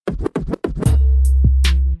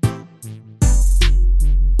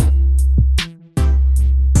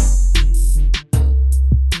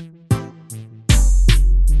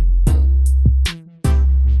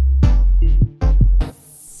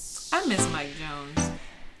Jones?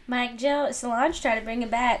 Mike Jones. Solange tried to bring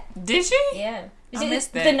it back. Did she? Yeah. I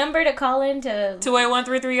missed that. The number to call in to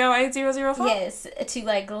 281-330-8004? Yes,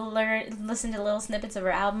 to listen to little snippets of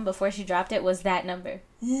her album before she dropped it was that number.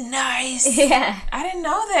 Nice. Yeah. I didn't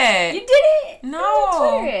know that. You did it?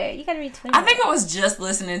 No. Twitter. You gotta read Twitter. I think I was just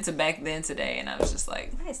listening to Back Then Today, and I was just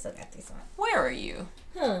like, I still got these on. where are you?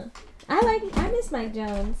 Huh. I miss Mike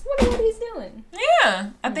Jones. Wonder what he's doing. Yeah.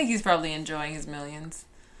 I think he's probably enjoying his millions.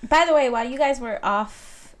 By the way, while you guys were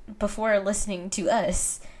off before listening to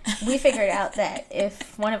us, we figured out that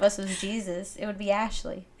if one of us was Jesus, it would be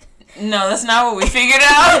Ashley. No, that's not what we figured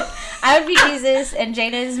out. I would be Jesus, and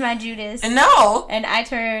Jada is my Judas. No. And I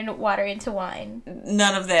turn water into wine.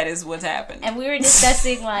 None of that is what's happened. And we were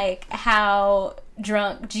discussing, like, how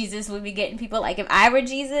drunk Jesus would be getting people. Like, if I were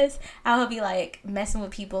Jesus, I would be, like, messing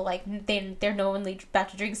with people. Like, they're knowingly about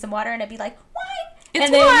to drink some water, and I'd be like, wine! It's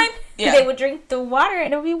and then wine! Yeah. They would drink the water,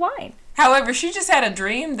 and it would be wine. However, she just had a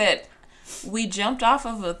dream that we jumped off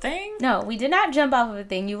of a thing? No, we did not jump off of a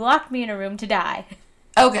thing. You locked me in a room to die.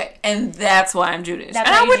 Okay, and that's why I'm Judas. That's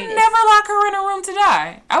and I would Judas. never lock her in a room to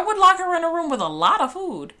die. I would lock her in a room with a lot of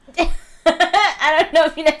food. I don't know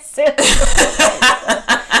if you necessarily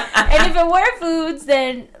and if it were foods,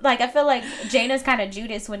 then, like, I feel like Jana's kind of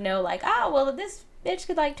Judas would know, like, oh, well, if this bitch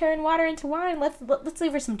could, like, turn water into wine, let's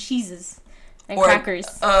leave her some cheeses and crackers.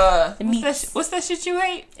 What's that shit you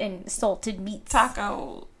hate? And salted meats.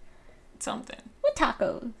 Taco something. What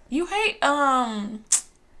tacos? You hate,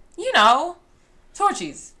 you know,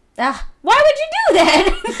 Torchies. Why would you do that?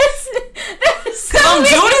 That's so Because I'm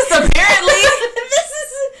Judas, apparently. This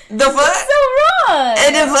is The fuck? so wrong.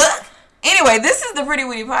 And the fuck? Anyway, this is the Pretty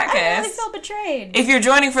Witty Podcast. I really feel betrayed. If you're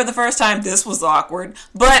joining for the first time, this was awkward.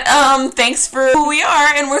 But thanks for who we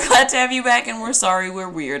are, and we're glad to have you back, and we're sorry we're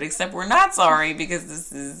weird, except we're not sorry because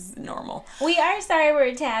this is normal. We are sorry we're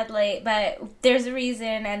a tad late, but there's a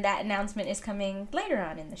reason, and that announcement is coming later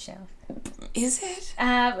on in the show. Is it?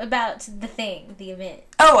 About the event.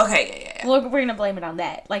 Oh, okay, yeah. We're going to blame it on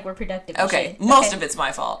that, like we're productive. Okay, most of it's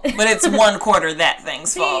my fault, but it's 1/4 that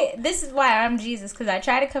thing's fault. See, this is why I'm Jesus, because I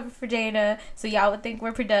try to cover for Jada, so y'all would think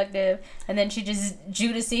we're productive, and then she just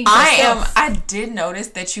Judasing herself. I did notice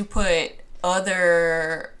that you put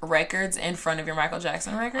other records in front of your Michael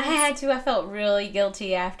Jackson records. I had to. I felt really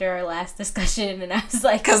guilty after our last discussion, and I was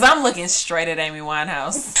like... Because I'm looking straight at Amy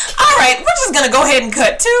Winehouse. All right, we're just going to go ahead and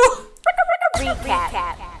cut to...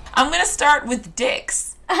 Recap. I'm going to start with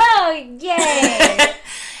Dick's. Oh, yay!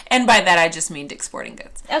 And by that, I just mean Dick's Sporting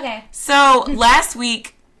Goods. Okay. So, last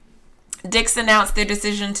week, Dick's announced their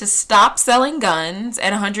decision to stop selling guns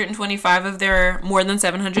at 125 of their more than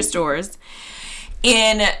 700 stores.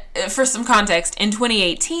 For some context, in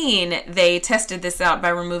 2018, they tested this out by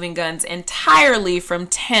removing guns entirely from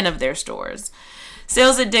 10 of their stores.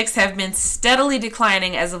 Sales at Dick's have been steadily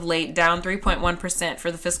declining as of late, down 3.1% for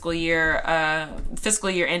the fiscal year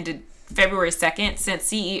ended February 2nd, since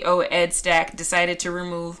CEO Ed Stack decided to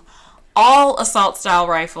remove all assault-style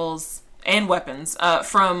rifles and weapons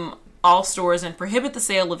from all stores and prohibit the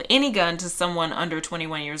sale of any gun to someone under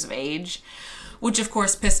 21 years of age, which of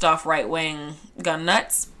course pissed off right-wing gun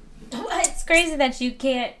nuts. It's crazy that you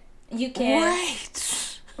can't...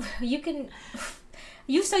 Right.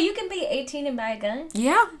 So you can be 18 and buy a gun?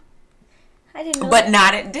 Yeah. I didn't know But that.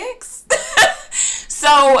 not at Dick's.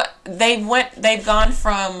 So they've gone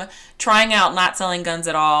from trying out not selling guns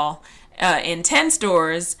at all in 10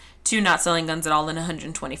 stores to not selling guns at all in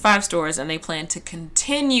 125 stores, and they plan to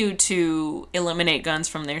continue to eliminate guns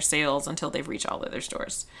from their sales until they've reached all of their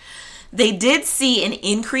stores. They did see an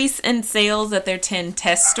increase in sales at their 10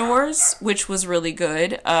 test stores, which was really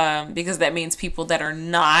good, because that means people that are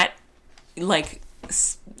not, like,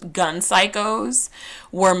 gun psychos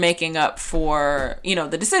were making up for,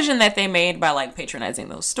 the decision that they made by, like, patronizing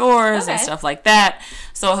those stores and stuff like that.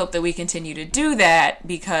 So I hope that we continue to do that,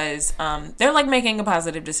 because they're, like, making a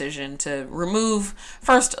positive decision to remove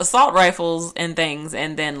first assault rifles and things,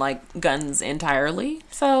 and then, like, guns entirely.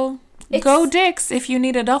 So go Dick's. If you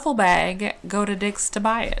need a duffel bag, go to Dick's to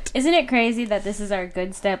buy it. Isn't it crazy that this is our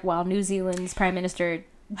good step while New Zealand's Prime Minister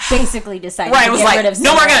basically decided right, to it was get like, rid of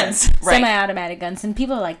no more guns. Right. Semi-automatic guns, and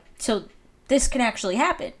people are like, so this can actually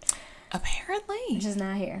happen. Apparently. Just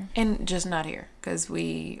not here. And just not here, because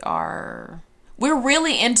we're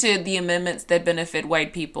really into the amendments that benefit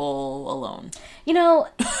white people alone.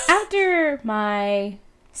 After my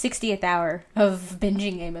 60th hour of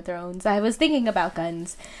binging Game of Thrones, I was thinking about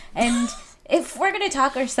guns, and if we're going to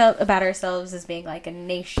talk about ourselves as being like a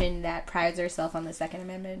nation that prides ourselves on the Second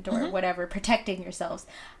Amendment or whatever, protecting yourselves,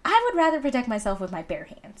 I would rather protect myself with my bare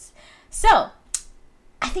hands. So,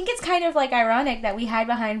 I think it's kind of like ironic that we hide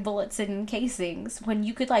behind bullets and casings when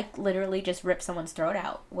you could like literally just rip someone's throat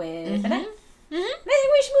out with a knife. I think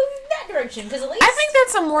we should move in that direction because at least I think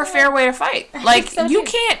that's a more fair way to fight. Like so you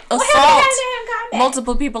too. can't What assault happened to hand-to-hand combat?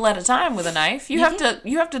 multiple people at a time with a knife. You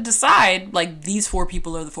have to decide like these 4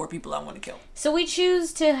 people are the 4 people I want to kill. So we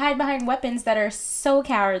choose to hide behind weapons that are so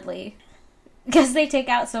cowardly because they take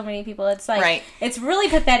out so many people. It's like Right. It's really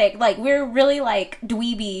pathetic. Like we're really like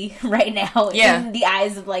dweeby right now in the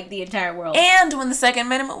eyes of like the entire world. And when the Second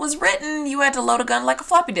Amendment was written, you had to load a gun like a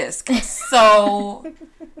floppy disk. So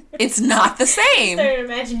it's not the same. I started to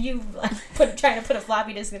imagine you like trying to put a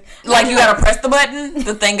floppy disk in. Like you gotta press the button,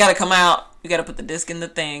 the thing gotta come out. You gotta put the disc in the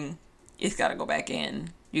thing. It's gotta go back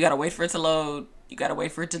in. You gotta wait for it to load. You gotta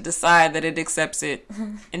wait for it to decide that it accepts it.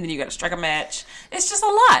 And then you gotta strike a match. It's just a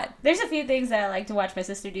lot. There's a few things that I like to watch my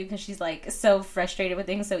sister do because she's like so frustrated with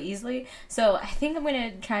things so easily. So I think I'm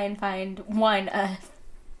gonna try and find one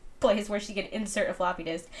place where she can insert a floppy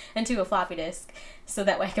disk into a floppy disk, so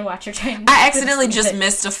that way I can watch her try and. I accidentally just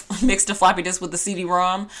mixed a floppy disk with the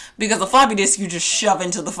CD-ROM because the floppy disk you just shove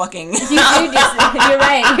into the fucking. You're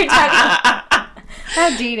right. You're talking.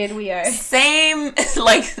 How dated we are. Same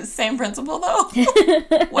principle though.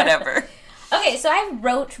 Whatever. Okay, so I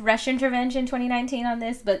wrote Russia Intervention 2019 on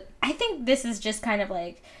this, but I think this is just kind of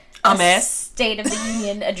like a mess. State of the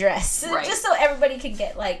Union address, Right. just so everybody can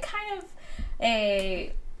get like kind of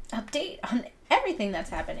a update on everything that's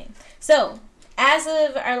happening. So, as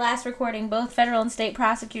of our last recording, both federal and state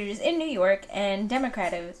prosecutors in New York and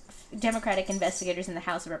Democratic investigators in the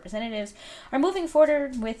House of Representatives are moving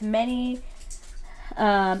forward with many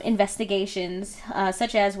investigations,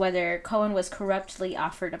 such as whether Cohen was corruptly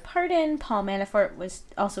offered a pardon. Paul Manafort was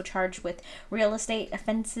also charged with real estate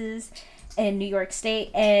offenses in New York State,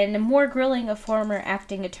 and more grilling of former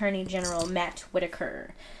acting Attorney General Matt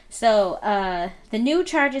Whitaker. So, the new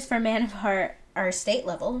charges for Manafort are state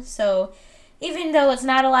level, so even though it's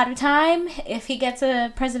not a lot of time, if he gets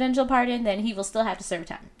a presidential pardon, then he will still have to serve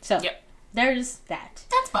time. So, There's that.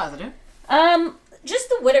 That's positive. Just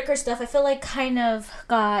the Whitaker stuff, I feel like kind of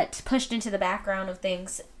got pushed into the background of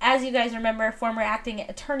things. As you guys remember, former acting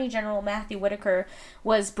Attorney General Matthew Whitaker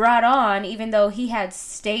was brought on, even though he had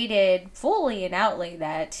stated fully and outly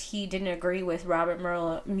that he didn't agree with Robert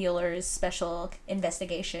Mueller's special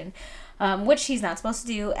investigation, which he's not supposed to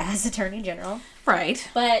do as Attorney General. Right.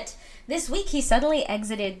 But this week he suddenly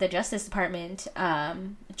exited the Justice Department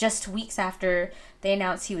just weeks after they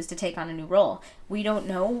announced he was to take on a new role. We don't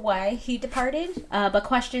know why he departed, but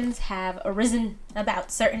questions have arisen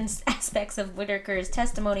about certain aspects of Whitaker's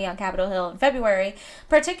testimony on Capitol Hill in February,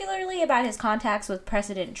 particularly about his contacts with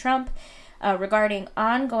President Trump regarding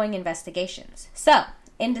ongoing investigations. So,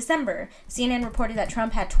 in December, CNN reported that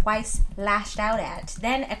Trump had twice lashed out at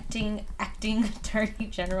then acting Attorney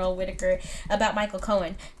General Whitaker about Michael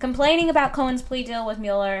Cohen, complaining about Cohen's plea deal with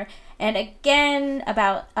Mueller, and again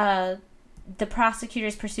about the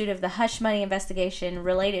prosecutor's pursuit of the hush money investigation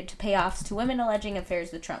related to payoffs to women alleging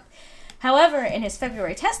affairs with Trump. However, in his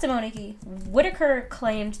February testimony, Whitaker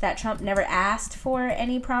claimed that Trump never asked for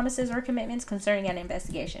any promises or commitments concerning an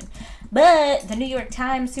investigation. But the New York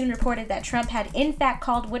Times soon reported that Trump had in fact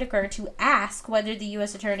called Whitaker to ask whether the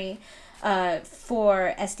U.S. Attorney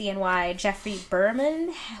for SDNY, Jeffrey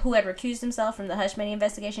Berman, who had recused himself from the hush money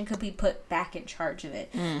investigation, could be put back in charge of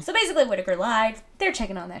it. So basically, Whitaker lied. They're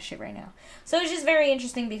checking on that shit right now. So it's just very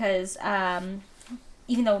interesting because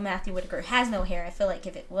even though Matthew Whitaker has no hair, I feel like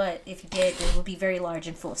if he did, it would be very large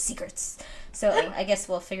and full of secrets. So I guess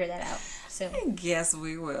we'll figure that out soon. I guess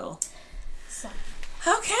we will. So.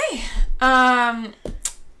 Okay.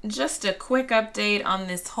 Just a quick update on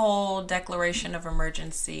this whole declaration of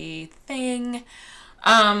emergency thing.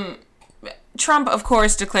 Trump, of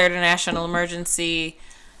course, declared a national emergency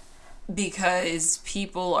because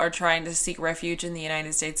people are trying to seek refuge in the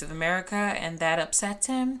United States of America, and that upsets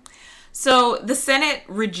him. So the Senate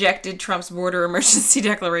rejected Trump's border emergency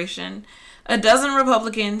declaration. A dozen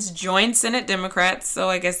Republicans joined Senate Democrats, so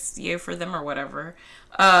I guess yay for them or whatever,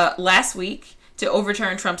 last week to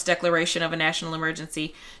overturn Trump's declaration of a national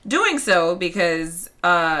emergency. Doing so because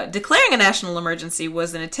declaring a national emergency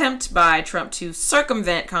was an attempt by Trump to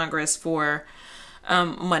circumvent Congress for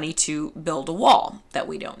money to build a wall that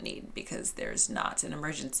we don't need because there's not an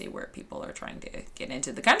emergency where people are trying to get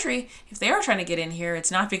into the country. If they are trying to get in here,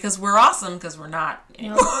 it's not because we're awesome, because we're not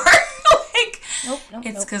anymore. Nope.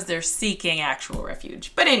 It's because they're seeking actual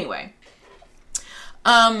refuge. But anyway,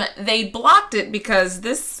 they blocked it because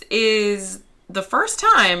this is the first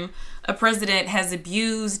time a president has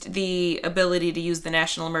abused the ability to use the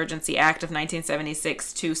National Emergency Act of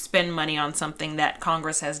 1976 to spend money on something that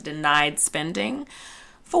Congress has denied spending.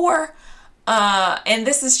 for. And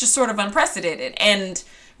this is just sort of unprecedented. And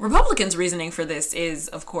Republicans' reasoning for this is,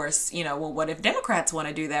 of course, well, what if Democrats want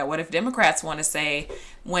to do that? What if Democrats want to say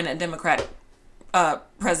when a Democrat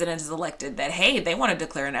president is elected that, hey, they want to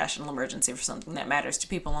declare a national emergency for something that matters to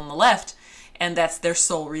people on the left, and that's their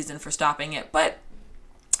sole reason for stopping it. But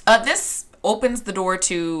this opens the door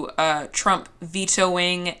to Trump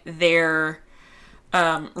vetoing their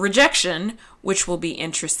rejection, which will be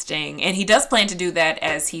interesting. And he does plan to do that,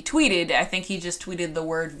 as he tweeted. I think he just tweeted the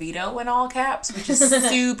word veto in all caps, which is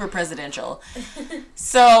super presidential.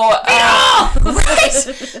 So, right.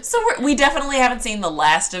 So we definitely haven't seen the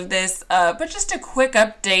last of this, but just a quick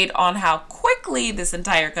update on how quickly this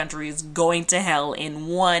entire country is going to hell in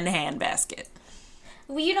one handbasket.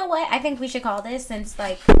 Well, you know what? I think we should call this, since,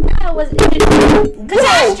 catastrophe!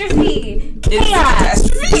 Chaos!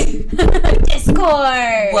 Catastrophe?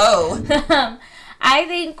 Discord! Whoa. I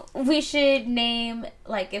think we should name,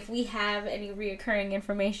 if we have any reoccurring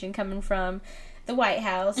information coming from the White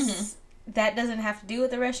House that doesn't have to do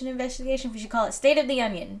with the Russian investigation, we should call it State of the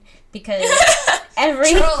Onion. Because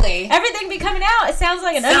everything be coming out, it sounds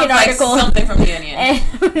like an Onion article. Something from the Onion. And,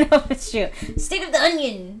 no, it's true. State of the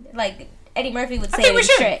Onion. Eddie Murphy would say it in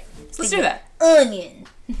Shrek. Let's do that. Onion.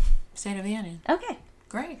 State of the Onion. Okay.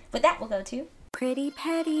 Great. With that, we'll go to Pretty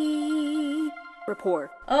Petty Report.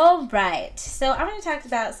 All right. So I'm going to talk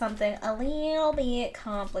about something a little bit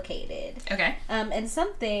complicated. Okay. And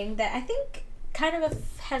something that I think kind of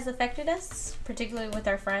has affected us, particularly with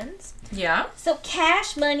our friends. Yeah. So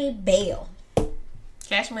cash money bail.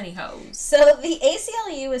 Cash money hoes. So the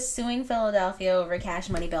ACLU is suing Philadelphia over cash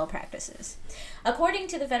money bail practices. According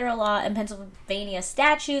to the federal law and Pennsylvania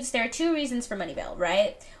statutes, there are two reasons for money bail,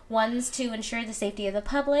 right? One's to ensure the safety of the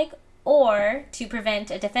public, or to prevent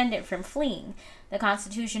a defendant from fleeing. The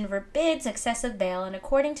Constitution forbids excessive bail, and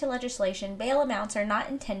according to legislation, bail amounts are not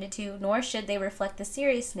intended to, nor should they reflect the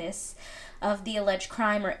seriousness of the alleged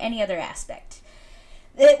crime or any other aspect.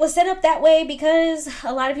 It was set up that way because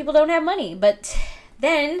a lot of people don't have money, but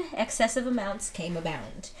then excessive amounts came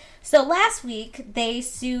abound. So last week, they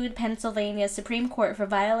sued Pennsylvania Supreme Court for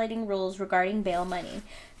violating rules regarding bail money.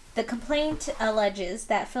 The complaint alleges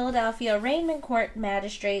that Philadelphia arraignment court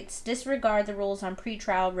magistrates disregard the rules on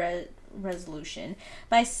pretrial resolution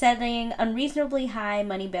by setting unreasonably high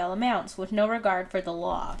money bail amounts with no regard for the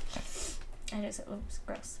law.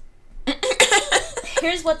 Gross.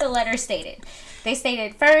 Here's what the letter stated. They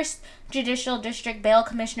stated, first, judicial district bail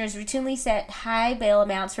commissioners routinely set high bail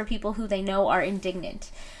amounts for people who they know are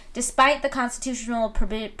indignant. Despite the constitutional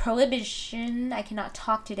prohibition, I cannot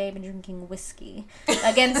talk today, I've been drinking whiskey,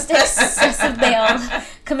 against excessive bail,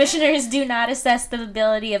 commissioners do not assess the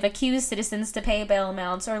ability of accused citizens to pay bail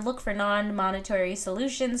amounts or look for non-monetary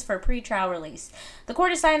solutions for pretrial release. The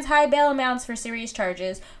court assigns high bail amounts for serious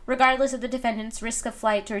charges, regardless of the defendant's risk of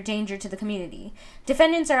flight or danger to the community.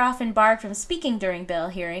 Defendants are often barred from speaking during bail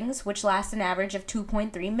hearings, which last an average of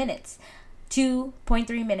 2.3 minutes.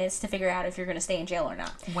 2.3 minutes to figure out if you're going to stay in jail or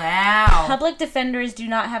not. Wow. Public defenders do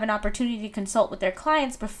not have an opportunity to consult with their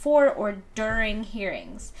clients before or during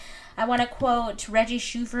hearings. I want to quote Reggie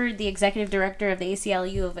Shuford, the executive director of the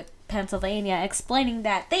ACLU of Pennsylvania, explaining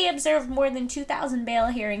that they observed more than 2,000 bail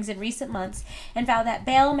hearings in recent months and found that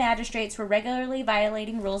bail magistrates were regularly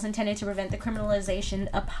violating rules intended to prevent the criminalization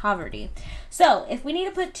of poverty. So, if we need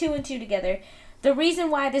to put two and two together, the reason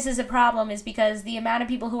why this is a problem is because the amount of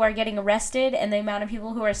people who are getting arrested and the amount of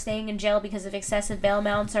people who are staying in jail because of excessive bail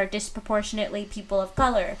amounts are disproportionately people of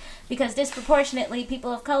color. Because disproportionately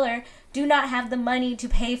people of color do not have the money to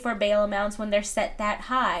pay for bail amounts when they're set that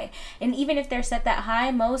high. And even if they're set that high,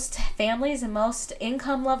 most families and most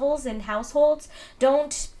income levels in households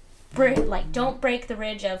don't break the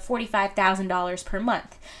ridge of $45,000 per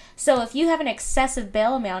month. So if you have an excessive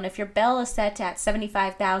bail amount, if your bail is set at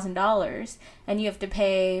 $75,000 and you have to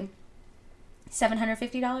pay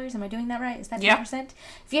 $750, am I doing that right? Is that 10%? Yeah.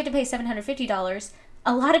 If you have to pay $750,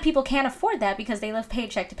 a lot of people can't afford that because they live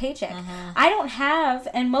paycheck to paycheck. Mm-hmm. I don't have,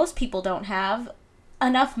 and most people don't have,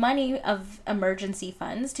 enough money of emergency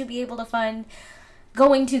funds to be able to fund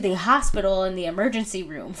going to the hospital in the emergency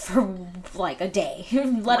room for a day,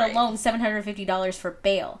 let alone $750 for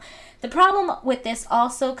bail. The problem with this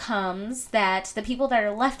also comes that the people that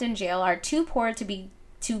are left in jail are too poor to be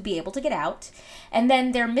able to get out, and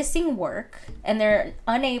then they're missing work, and they're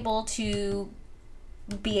unable to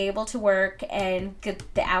be able to work and get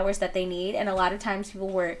the hours that they need, and a lot of times people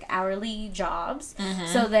work hourly jobs,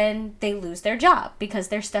 so then they lose their job because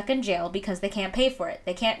they're stuck in jail because they can't pay for it.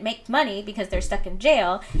 They can't make money because they're stuck in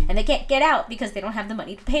jail, and they can't get out because they don't have the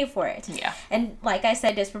money to pay for it. Yeah. And like I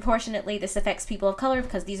said, disproportionately this affects people of color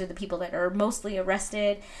because these are the people that are mostly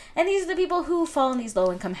arrested, and these are the people who fall in these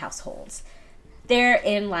low-income households.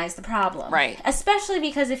 Therein lies the problem. Right. Especially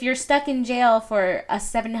because if you're stuck in jail for a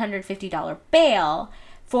 $750 bail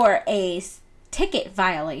for a ticket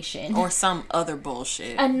violation or some other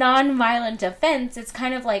bullshit, a non-violent offense, it's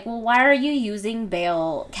kind of like, well, why are you using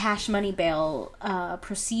bail, cash money bail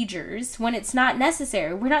procedures when it's not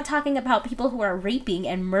necessary? We're not talking about people who are raping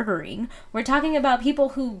and murdering. We're talking about people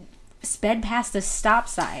who sped past a stop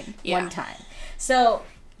sign one time. So...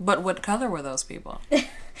 But what color were those people?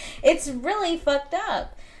 It's really fucked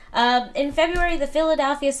up. In February, the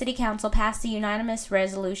Philadelphia City Council passed a unanimous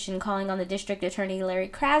resolution calling on the district attorney Larry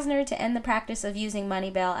Krasner to end the practice of using money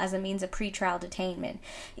bail as a means of pretrial detainment.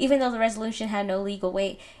 Even though the resolution had no legal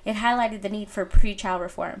weight, it highlighted the need for pretrial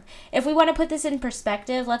reform. If we want to put this in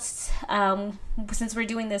perspective, let's, since we're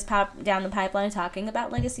doing this pop down the pipeline talking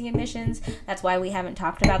about legacy admissions, that's why we haven't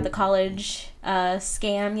talked about the college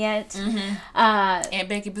scam yet. Aunt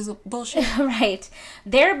Becky bullshit. Right.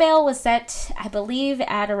 Their bail was set, I believe,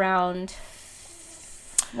 at around,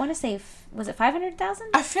 I want to say, was it $500,000?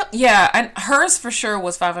 I feel, yeah, and hers for sure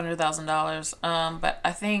was $500,000. But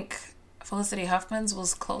I think Felicity Huffman's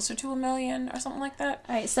was closer to $1 million or something like that.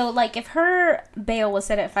 All right, so like if her bail was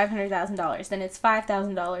set at $500,000, then it's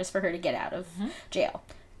 $5,000 for her to get out of jail.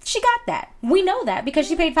 She got that. We know that because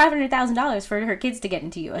she paid $500,000 for her kids to get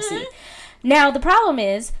into USC. Now, the problem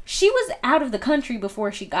is, she was out of the country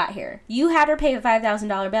before she got here. You had her pay a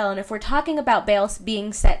 $5,000 bail, and if we're talking about bails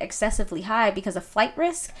being set excessively high because of flight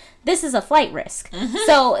risk, this is a flight risk.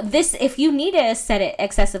 So, this, if you need to set it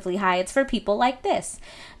excessively high, it's for people like this.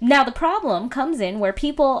 Now, the problem comes in where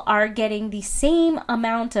people are getting the same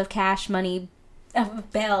amount of cash money,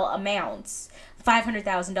 bail amounts,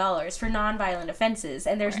 $500,000 for nonviolent offenses,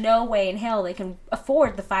 and there's no way in hell they can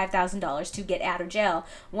afford the $5,000 to get out of jail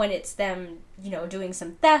when it's them, doing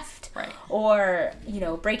some theft or,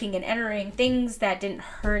 breaking and entering, things that didn't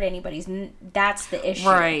hurt anybody's. That's the issue.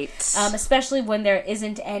 Right. Especially when there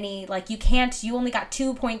isn't any, you only got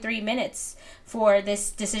 2.3 minutes for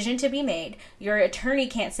this decision to be made. Your attorney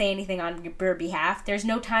can't say anything on your behalf. There's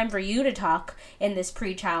no time for you to talk in this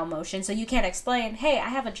pre-trial motion, so you can't explain, hey, I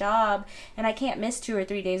have a job and I can't miss 2 or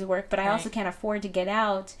 3 days of work, but I also can't afford to get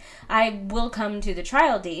out. I will come to the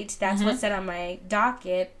trial date. That's what's set on my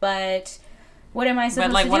docket, but what am I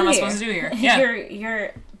supposed to do? What am I supposed to do here? Yeah.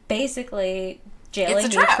 You're basically jailing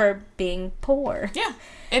me for being poor. Yeah,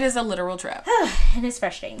 it is a literal trap. And it's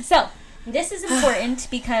frustrating. So, this is important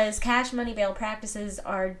because cash money bail practices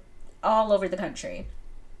are all over the country.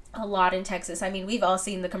 A lot in Texas. I mean, we've all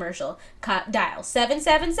seen the commercial. Dial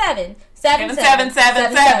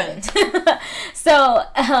 777-7777. So,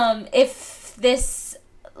 if this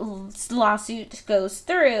lawsuit goes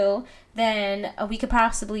through, then we could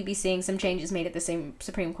possibly be seeing some changes made at the same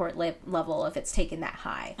Supreme Court level if it's taken that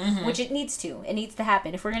high. Which it needs to. It needs to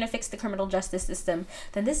happen. If we're going to fix the criminal justice system,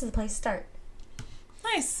 then this is the place to start.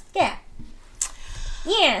 Nice. Yeah.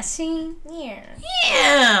 Yeah, see? Yeah.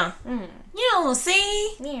 Yeah. You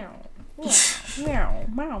see? Yeah. Yeah.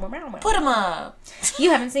 Put them up. You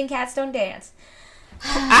haven't seen Cats Don't Dance. I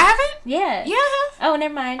haven't? Yeah. Yeah, I have. Oh,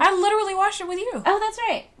 never mind. I literally watched it with you. Oh, that's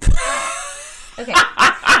right. Okay.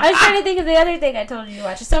 I was trying to think of the other thing I told you to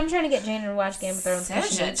watch. So I'm trying to get Jane to watch Game of Thrones. So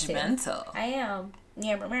judgmental. I am.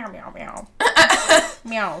 Yeah, meow, meow, meow.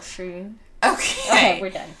 Meow, she. Okay, we're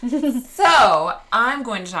done. So, I'm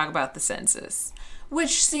going to talk about the census,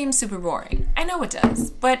 which seems super boring. I know it does,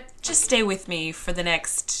 but just stay with me for the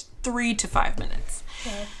next 3 to 5 minutes.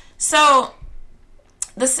 Okay. So,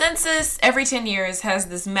 the census every 10 years has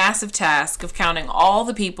this massive task of counting all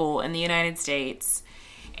the people in the United States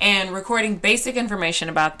and recording basic information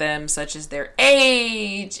about them, such as their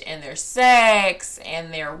age and their sex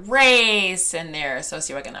and their race and their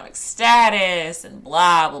socioeconomic status and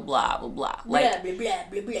blah, blah, blah, blah, blah. Like, blah, blah,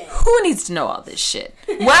 blah, blah. Who needs to know all this shit?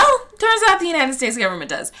 Well, turns out the United States government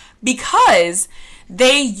does, because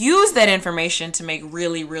they use that information to make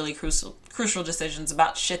really, really crucial decisions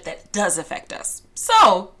about shit that does affect us.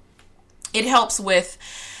 So, it helps with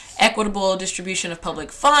equitable distribution of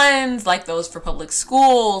public funds, like those for public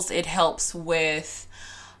schools. It helps with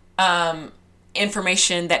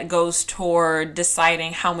information that goes toward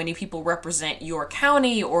deciding how many people represent your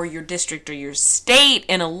county or your district or your state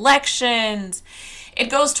in elections.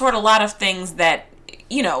 It goes toward a lot of things that,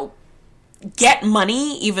 get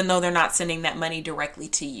money even though they're not sending that money directly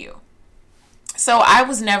to you. So I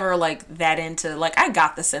was never like that into, like, I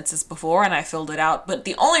got the census before and I filled it out, but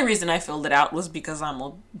the only reason I filled it out was because I'm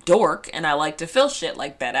a dork and I like to fill shit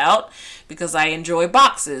like that out because I enjoy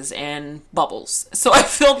boxes and bubbles. So I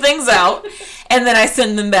fill things out and then I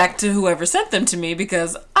send them back to whoever sent them to me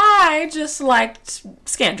because I just liked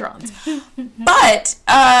Scandrons. But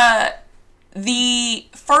the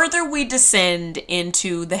further we descend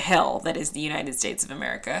into the hell that is the United States of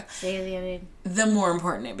America, the more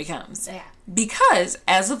important it becomes. Yeah. Because,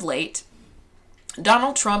 as of late,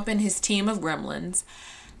 Donald Trump and his team of gremlins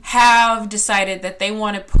have decided that they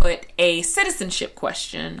want to put a citizenship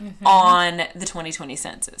question on the 2020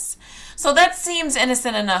 census. So that seems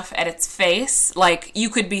innocent enough at its face. Like, you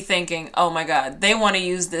could be thinking, oh my God, they want to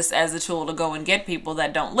use this as a tool to go and get people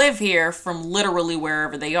that don't live here from literally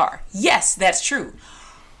wherever they are. Yes, that's true.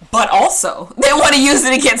 But also, they want to use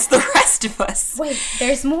it against the rest of us. Wait,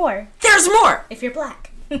 there's more. There's more. If you're black.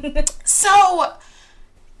 So,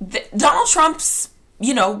 Donald Trump's,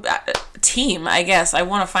 team, I guess. I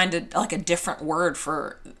want to find a different word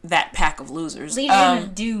for that pack of losers. Legion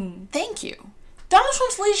of Doom. Thank you. Donald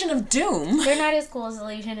Trump's Legion of Doom. They're not as cool as the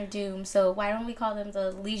Legion of Doom, so why don't we call them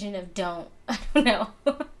the Legion of Don't? I don't know.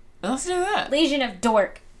 Let's do that. Legion of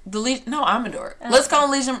Dork. No, I'm a dork. Okay. Let's call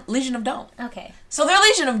them Legion of Don't. Okay. So their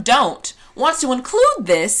Legion of Don't wants to include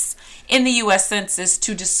this in the U.S. Census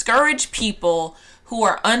to discourage people who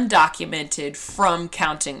are undocumented from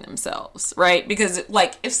counting themselves, right? Because,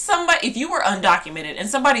 like, if you were undocumented and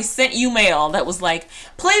somebody sent you mail that was like,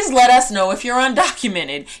 please let us know if you're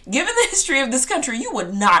undocumented, given the history of this country, you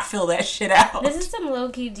would not fill that shit out. This is some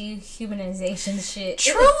low-key dehumanization shit.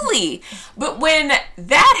 Truly. But when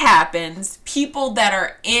that happens, people that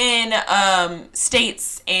are in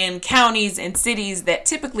states and counties and cities that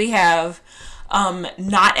typically have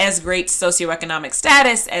not as great socioeconomic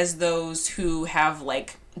status as those who have,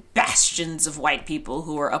 like, bastions of white people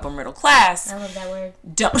who are upper middle class. I love that word.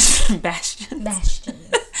 Bastions.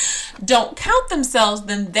 Don't count themselves,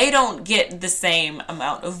 then they don't get the same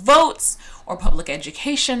amount of votes or public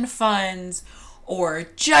education funds or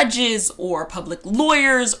judges or public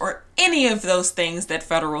lawyers or any of those things that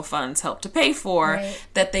federal funds help to pay for, right,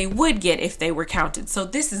 that they would get if they were counted. So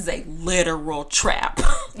this is a literal trap.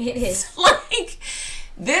 It is. Like,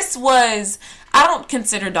 I don't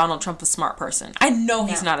consider Donald Trump a smart person. I know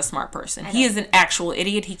he's not a smart person. He is an actual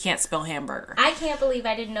idiot. He can't spell hamburger. I can't believe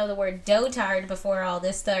I didn't know the word dotard before all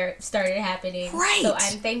this started happening. Right. So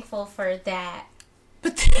I'm thankful for that.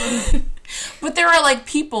 But there are, like,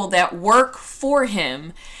 people that work for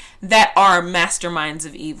him that are masterminds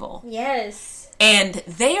of evil. Yes. And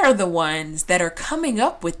they are the ones that are coming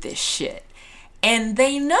up with this shit. And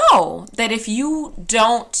they know that if you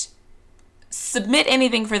don't submit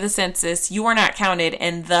anything for the census, you are not counted,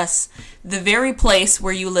 and thus the very place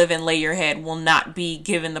where you live and lay your head will not be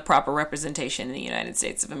given the proper representation in the United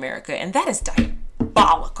States of America. And that is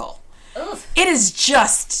diabolical. Oof. It is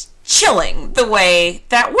just chilling the way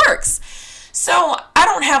that works. So I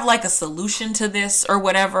don't have, like, a solution to this or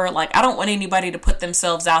whatever. Like, I don't want anybody to put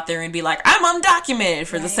themselves out there and be like, I'm undocumented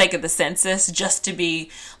for the sake of the census, just to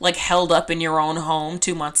be, like, held up in your own home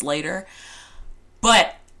 2 months later.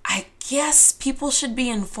 But I guess people should be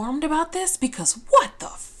informed about this, because what the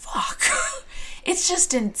fuck? It's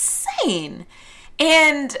just insane.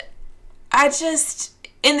 And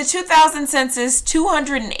in the 2000 census,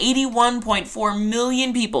 281.4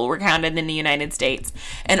 million people were counted in the United States.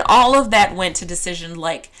 And all of that went to decisions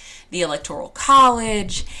like the Electoral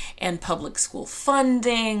College and public school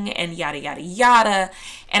funding and yada, yada, yada.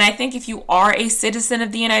 And I think if you are a citizen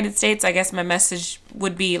of the United States, I guess my message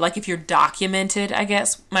would be, like, if you're documented, I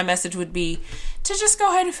guess my message would be to just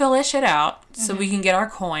go ahead and fill that shit out so we can get our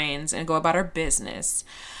coins and go about our business.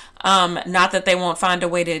 Not that they won't find a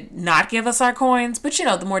way to not give us our coins, but,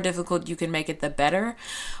 the more difficult you can make it, the better.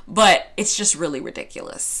 But it's just really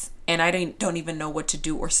ridiculous. And I don't even know what to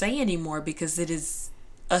do or say anymore, because it is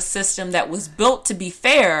a system that was built to be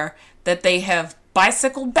fair that they have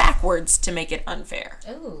bicycled backwards to make it unfair.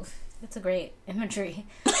 Ooh, that's a great imagery.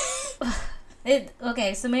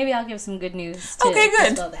 Okay, so maybe I'll give some good news to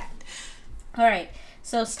dispel that. All right,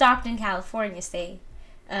 so Stockton, California state.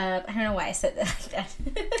 I don't know why I said that like that.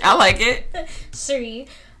 I like it. Sorry.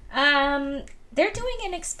 They're doing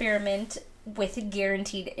an experiment with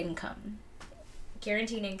guaranteed income.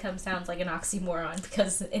 Guaranteed income sounds like an oxymoron,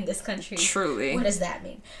 because in this country, truly, what does that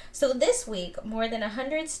mean? So this week, more than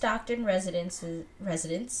 100 Stockton residents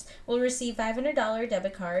will receive $500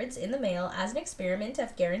 debit cards in the mail as an experiment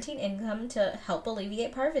of guaranteed income to help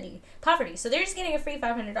alleviate poverty. So they're just getting a free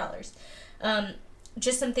 $500.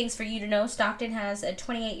 just some things for you to know. Stockton has a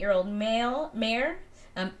 28-year-old mayor.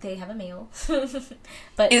 They have a male.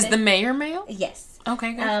 But is the mayor male? Yes.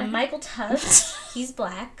 Okay, good. Michael Tubbs, he's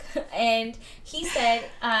black, and he said,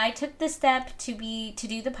 "I took the step to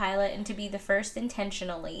do the pilot and to be the first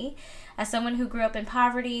intentionally. As someone who grew up in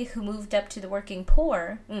poverty, who moved up to the working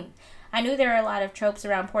poor, I knew there are a lot of tropes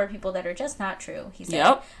around poor people that are just not true," he said.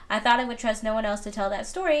 Yep. "I thought I would trust no one else to tell that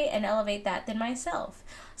story and elevate that than myself."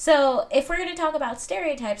 So, if we're going to talk about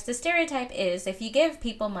stereotypes, the stereotype is if you give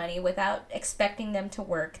people money without expecting them to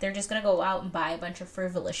work, they're just going to go out and buy a bunch of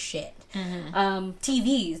frivolous shit.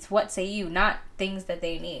 TVs, what say you? Not things that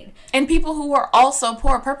they need. And people who are also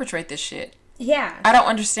poor perpetrate this shit. Yeah. I don't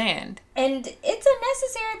understand. And it's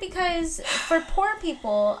unnecessary because for poor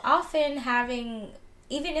people, often having,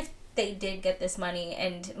 even if they did get this money,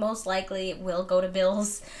 and most likely it will go to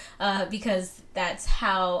bills, because that's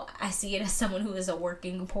how I see it as someone who is a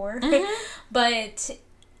working poor. But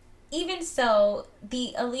even so,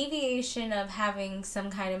 the alleviation of having some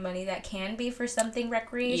kind of money that can be for something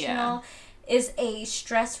recreational is a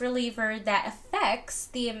stress reliever that affects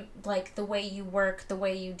the way you work, the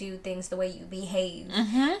way you do things, the way you behave.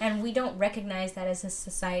 And we don't recognize that as a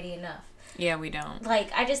society enough. Yeah, we don't.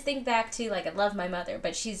 I just think back to, I love my mother,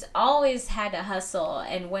 but she's always had to hustle.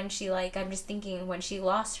 And when she, I'm just thinking, when she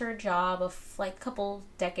lost her job a couple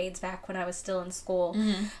decades back when I was still in school,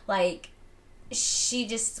 she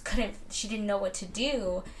just she didn't know what to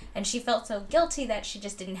do. And she felt so guilty that she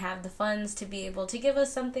just didn't have the funds to be able to give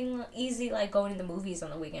us something easy, like going to the movies on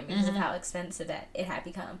the weekend because of how expensive that it had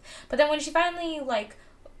become. But then when she finally,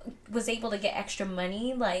 was able to get extra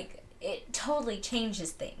money, it totally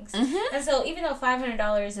changes things. And so even though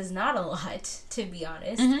 $500 is not a lot, to be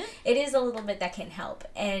honest, it is a little bit that can help.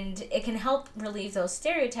 And it can help relieve those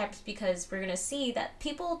stereotypes because we're going to see that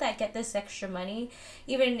people that get this extra money,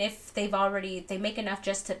 even if they make enough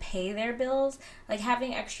just to pay their bills,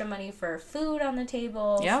 having extra money for food on the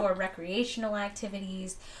table, for recreational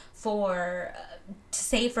activities, for to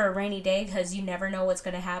save for a rainy day because you never know what's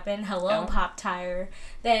going to happen. Hello, Pop Tire.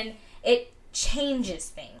 Then it changes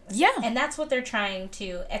things. Yeah. And that's what they're trying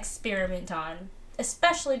to experiment on,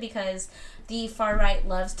 especially because the far right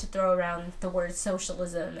loves to throw around the word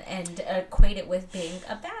socialism and equate it with being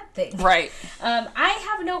a bad thing. Right. I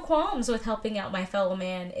have no qualms with helping out my fellow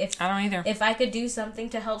man. I don't either. If I could do something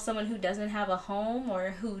to help someone who doesn't have a home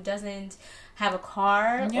or who doesn't have a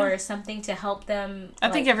car or something to help them. I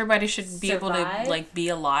think everybody should be able survive. to be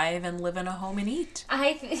alive and live in a home and eat.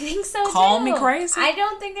 I think so too. Call me crazy. I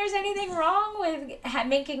don't think there's anything wrong with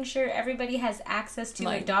making sure everybody has access to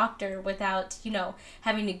a doctor without,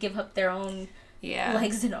 having to give up their own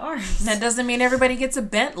legs and arms. That doesn't mean everybody gets a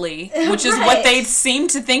Bentley, which is what they seem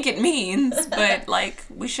to think it means. But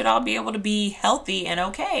we should all be able to be healthy and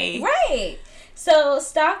okay. Right. So,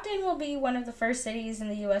 Stockton will be one of the first cities in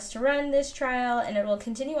the U.S. to run this trial, and it will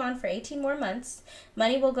continue on for 18 more months.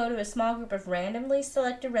 Money will go to a small group of randomly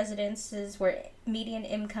selected residences where median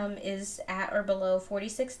income is at or below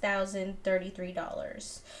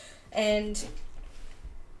 $46,033. And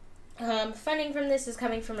funding from this is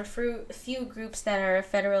coming from a few groups that are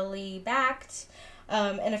federally backed,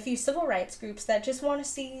 and a few civil rights groups that just want to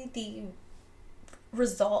see the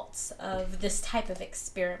results of this type of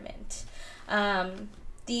experiment.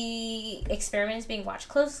 The experiment is being watched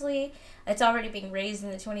closely. It's already being raised in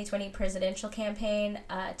the 2020 presidential campaign.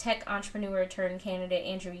 Tech entrepreneur turned candidate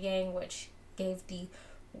Andrew Yang, which gave the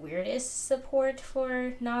weirdest support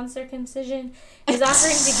for non-circumcision, is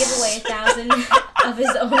offering to give away $1,000 of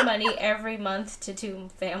his own money every month to 2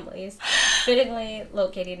 families, fittingly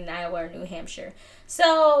located in Iowa or New Hampshire.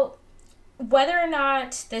 So, whether or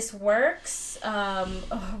not this works,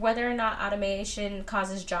 whether or not automation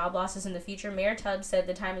causes job losses in the future, Mayor Tubbs said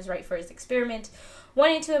the time is right for his experiment. 1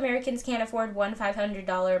 in 2 Americans can't afford one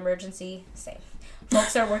 $500 emergency. Same.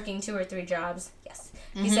 Folks are working 2 or 3 jobs. Yes.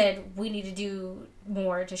 He said we need to do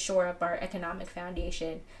more to shore up our economic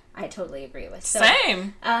foundation. I totally agree with. So,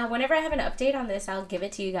 same. Whenever I have an update on this, I'll give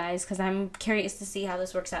it to you guys because I'm curious to see how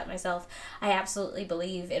this works out myself. I absolutely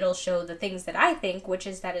believe it'll show the things that I think, which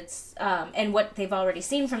is that it's, and what they've already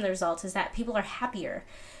seen from the results is that people are happier,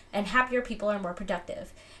 and happier people are more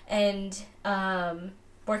productive. And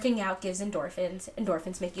working out gives endorphins.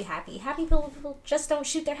 Endorphins make you happy. Happy people just don't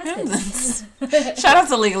shoot their husbands. Shout out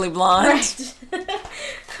to Legally Blonde. Right.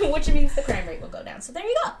 Which means the crime rate will go down. So there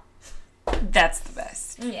you go. That's the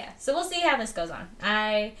best. Yeah, so we'll see how this goes on.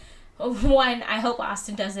 I hope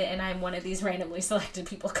Austin does it and I'm one of these randomly selected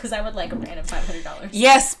people because I would like a random $500.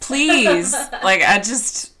 Yes, please.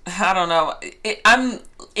 I don't know. I'm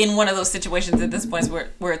in one of those situations at this point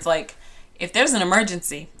where it's if there's an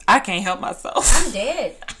emergency, I can't help myself. I'm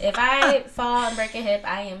dead. If I fall and break a hip,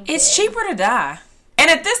 I am dead. It's cheaper to die. And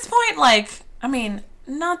at this point, like, I mean,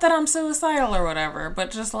 not that I'm suicidal or whatever, but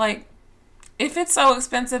just like, if it's so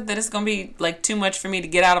expensive that it's going to be like too much for me to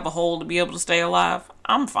get out of a hole to be able to stay alive,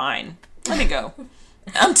 I'm fine. Let me go.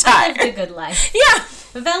 I'm tired. Lived a good life. Yeah.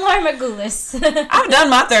 Velor Magoulis. I've done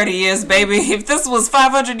my 30 years, baby. If this was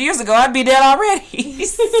 500 years ago, I'd be dead already.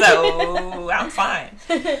 So, I'm fine.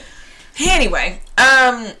 Anyway,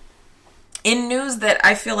 in news that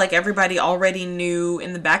I feel like everybody already knew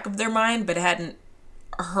in the back of their mind, but hadn't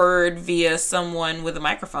heard via someone with a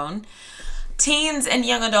microphone, teens and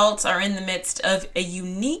young adults are in the midst of a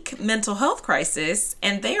unique mental health crisis,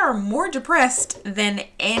 and they are more depressed than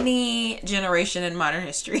any generation in modern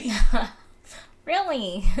history.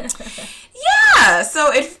 Really? Yeah.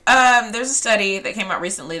 So there's a study that came out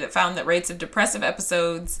recently that found that rates of depressive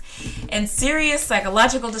episodes and serious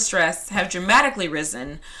psychological distress have dramatically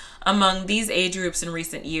risen among these age groups in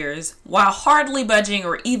recent years, while hardly budging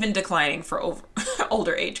or even declining for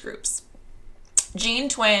older age groups. Jean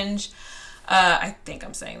Twenge, I think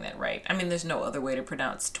I'm saying that right. I mean, there's no other way to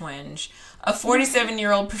pronounce Twenge. A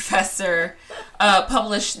 47-year-old professor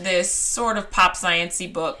published this sort of pop science-y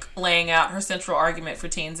book laying out her central argument for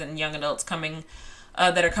teens and young adults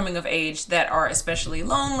that are coming of age that are especially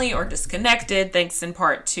lonely or disconnected, thanks in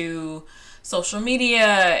part to social media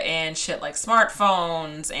and shit like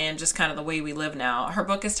smartphones and just kind of the way we live now. Her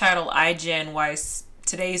book is titled iGen: Why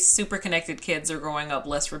Today's Super Connected Kids Are Growing Up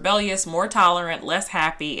Less Rebellious, More Tolerant, Less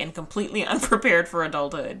Happy, and Completely Unprepared for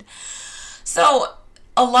Adulthood. So,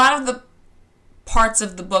 a lot of the parts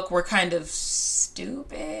of the book were kind of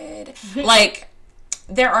stupid. Like,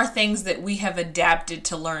 there are things that we have adapted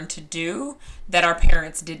to learn to do that our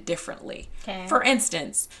parents did differently. Okay. For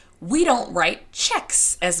instance, we don't write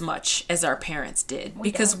checks as much as our parents did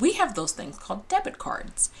because we have those things called debit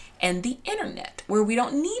cards and the internet where we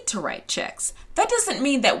don't need to write checks. That doesn't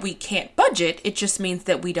mean that we can't budget. It just means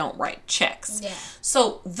that we don't write checks. Yeah.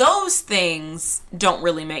 So those things don't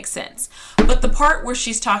really make sense. But the part where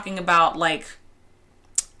she's talking about like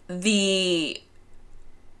the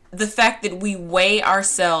fact that we weigh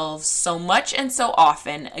ourselves so much and so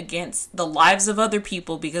often against the lives of other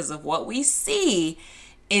people because of what we see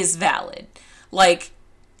is valid. Like,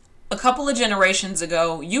 a couple of generations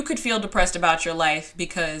ago, you could feel depressed about your life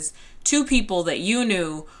because two people that you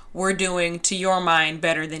knew were doing, to your mind,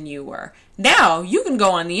 better than you were. Now, you can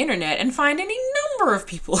go on the internet and find any number of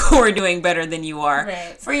people who are doing better than you are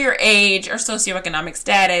for your age or socioeconomic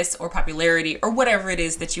status or popularity or whatever it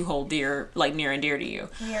is that you hold dear, like near and dear to you.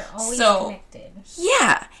 You're always connected.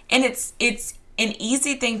 Yeah. And it's an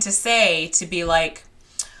easy thing to say, to be like,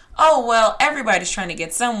 oh, well, everybody's trying to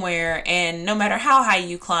get somewhere, and no matter how high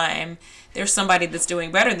you climb, there's somebody that's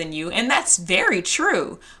doing better than you. And that's very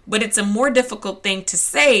true. But it's a more difficult thing to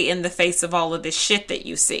say in the face of all of this shit that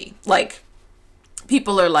you see. Like,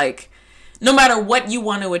 people are like, no matter what you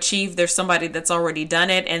want to achieve, there's somebody that's already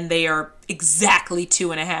done it, and they are exactly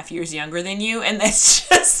 2.5 years younger than you. And that's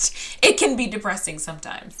just, it can be depressing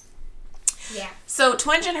sometimes. Yeah. So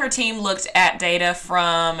Twenge and her team looked at data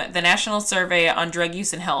from the National Survey on Drug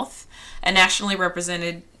Use and Health, a nationally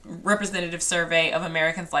representative survey of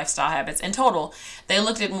Americans' lifestyle habits. In total, they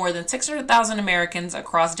looked at more than 600,000 Americans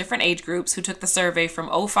across different age groups who took the survey from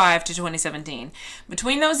 2005 to 2017.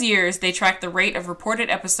 Between those years, they tracked the rate of reported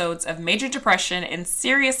episodes of major depression and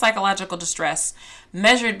serious psychological distress,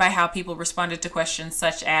 measured by how people responded to questions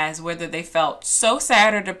such as whether they felt so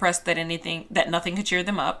sad or depressed that nothing could cheer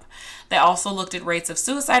them up. They also looked at rates of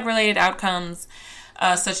suicide-related outcomes,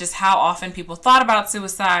 such as how often people thought about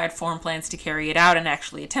suicide, formed plans to carry it out, and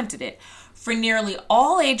actually attempted it. For nearly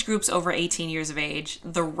all age groups over 18 years of age,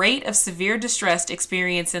 the rate of severe distress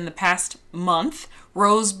experienced in the past month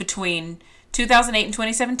rose between 2008 and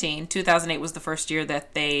 2017. 2008 was the first year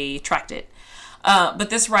that they tracked it. But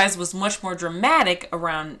this rise was much more dramatic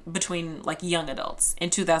between like young adults. In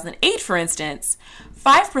 2008, for instance,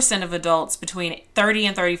 5% of adults between 30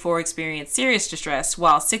 and 34 experienced serious distress,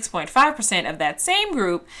 while 6.5% of that same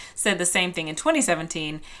group said the same thing in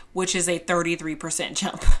 2017, which is a 33%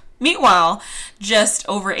 jump. Meanwhile, just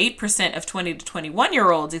over 8% of 20 to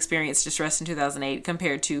 21-year-olds experienced distress in 2008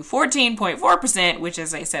 compared to 14.4%, which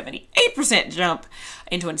is a 78% jump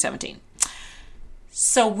in 2017.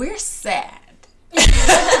 So we're sad.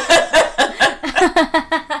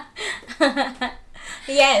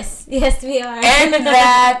 Yes, we are. And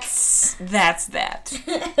that's that. I've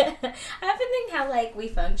been thinking how like we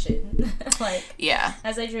function. Like, yeah,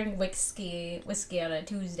 as I drink whiskey on a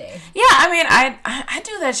Tuesday. Yeah, I mean, I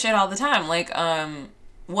do that shit all the time. Like,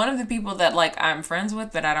 one of the people that, like, I'm friends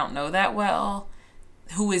with that I don't know that well,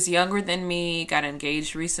 who is younger than me, got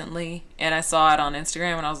engaged recently, and I saw it on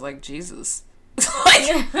Instagram, and I was like, Jesus.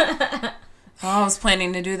 Like, I was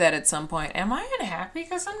planning to do that at some point. Am I unhappy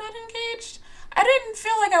because I'm not engaged? I didn't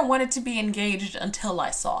feel like I wanted to be engaged until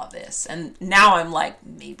I saw this. And now I'm like,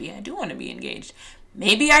 maybe I do want to be engaged.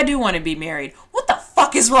 Maybe I do want to be married. What the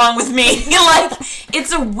fuck is wrong with me? Like,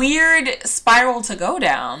 it's a weird spiral to go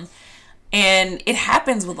down. And it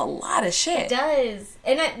happens with a lot of shit. It does.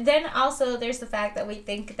 And then also there's the fact that we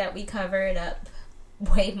think that we cover it up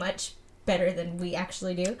way much better than we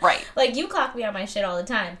actually do. Right. Like, you clock me on my shit all the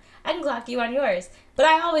time. I can clock you on yours. But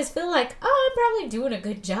I always feel like, oh, I'm probably doing a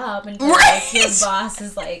good job. And right. Like, your boss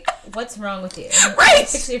is like, what's wrong with you? Right.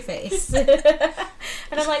 Fix your face. And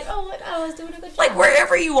I'm like, oh, what? I was doing a good job. Like,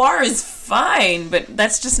 wherever you are is fine, but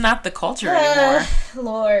that's just not the culture anymore.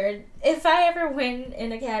 Lord. If I ever win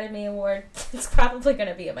an Academy Award, it's probably going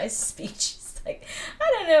to be in my speech. It's like,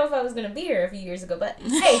 I don't know if I was going to be here a few years ago, but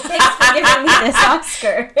hey, thanks for giving me this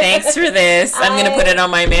Oscar. Thanks for this. I'm going to put it on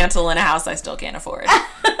my mantle in a house I still can't afford.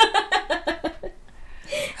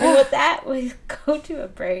 And with that, we go to a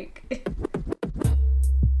break.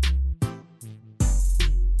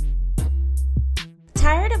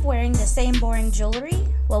 Tired of wearing the same boring jewelry?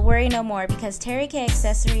 Well, worry no more, because Terry K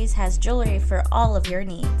Accessories has jewelry for all of your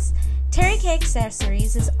needs. Terry K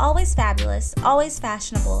Accessories is always fabulous, always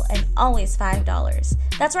fashionable, and always $5.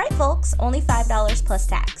 That's right, folks, only $5 plus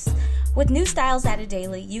tax. With new styles added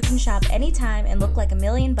daily, you can shop anytime and look like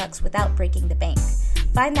 $1,000,000 without breaking the bank.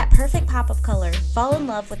 Find that perfect pop of color, fall in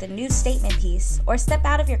love with a new statement piece, or step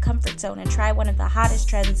out of your comfort zone and try one of the hottest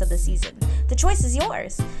trends of the season. The choice is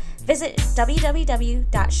yours. Visit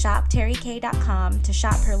www.shopterryk.com to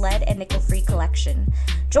shop her lead and nickel-free collection.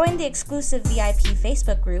 Join the exclusive VIP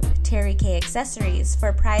Facebook group, Terry K Accessories,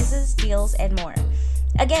 for prizes, deals, and more.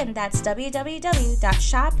 Again, that's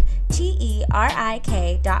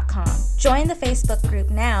www.shopterryk.com. Join the Facebook group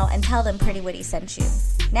now and tell them Pretty Witty sent you.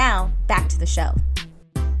 Now, back to the show.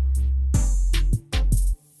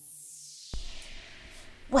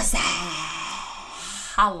 What's that?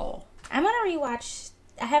 Hello. I'm gonna rewatch.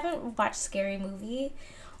 I haven't watched Scary Movie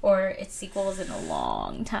or its sequels in a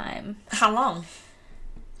long time. How long?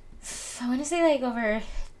 I want to say like over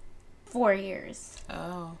 4 years.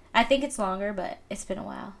 Oh. I think it's longer, but it's been a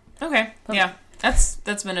while. Okay. Yeah.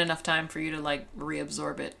 That's been enough time for you to like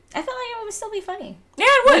reabsorb it. I felt like it would still be funny. Yeah,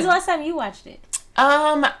 it would. When was the last time you watched it?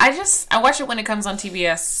 I watch it when it comes on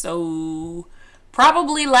TBS, so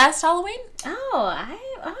probably last Halloween. Oh, I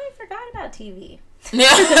forgot about TV.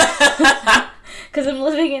 Yeah. Because I'm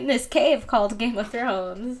living in this cave called Game of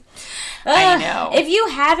Thrones. I know. If you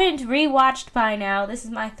haven't rewatched by now, this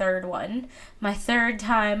is my third one. My third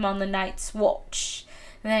time on the Night's Watch.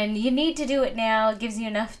 Then you need to do it now. It gives you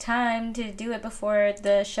enough time to do it before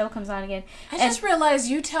the show comes on again. I just realized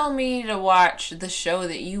you tell me to watch the show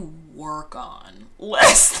that you work on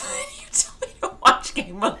less than you tell me to watch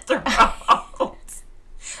Game of Thrones.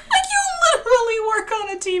 Like, you literally work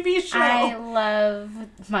on a TV show. I love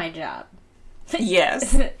my job.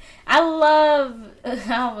 Yes. I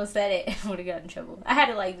almost said it. I would have gotten in trouble.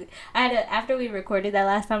 After we recorded that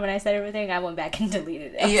last time when I said everything, I went back and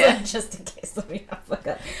deleted it. Yeah. Just in case somebody not fuck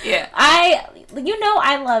up. Yeah. I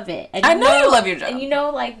love it. And I know you love your job. And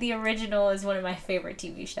like, the original is one of my favorite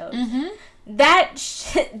TV shows. Mm-hmm. That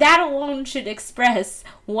alone should express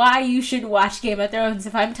why you should watch Game of Thrones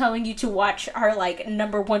if I'm telling you to watch our, like,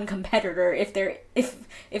 number one competitor if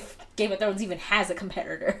Game of Thrones even has a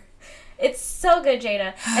competitor. It's so good,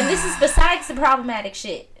 Jada. And this is besides the problematic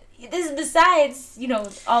shit. This is besides,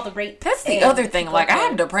 all the rape. That's the other thing. Like, I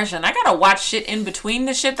have depression. I gotta watch shit in between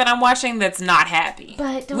the shit that I'm watching that's not happy.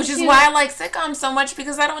 Which is why I like sitcoms so much,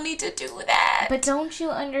 because I don't need to do that. But don't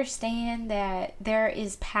you understand that there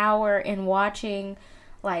is power in watching,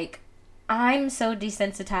 like, I'm so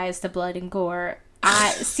desensitized to blood and gore.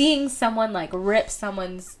 Seeing someone, like, rip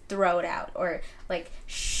someone's throat out or, like,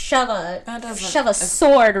 shove a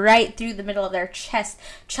sword right through the middle of their chest,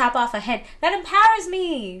 chop off a head, that empowers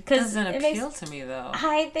me. It doesn't appeal to me, though.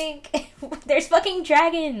 I think there's fucking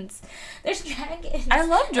dragons. There's dragons. I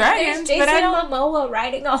love dragons, there's Jason Momoa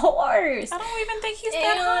riding a horse. I don't even think he's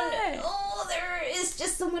that hot. Oh, there is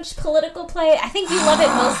just so much political play. I think you love it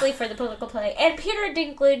mostly for the political play. And Peter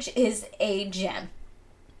Dinklage is a gem.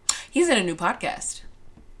 He's in a new podcast.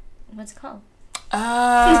 What's it called?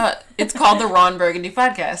 It's called the Ron Burgundy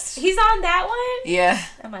Podcast. He's on that one? Yeah.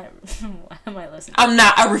 I might listen.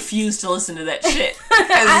 I refuse to listen to that shit.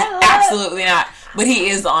 Absolutely not. But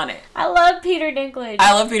he is on it. I love Peter Dinklage.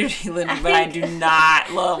 I love Peter Dinklage, but I do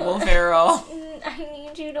not love Will Ferrell. I need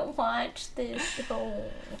need you to watch this show.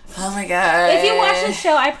 Oh my god. If you watch this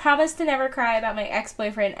show, I promise to never cry about my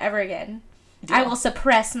ex-boyfriend ever again. Deal. I will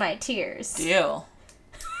suppress my tears. Deal.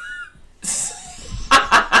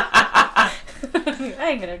 I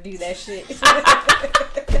ain't gonna do that shit.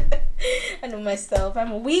 I know myself.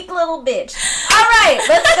 I'm a weak little bitch. Alright,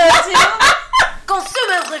 let's go to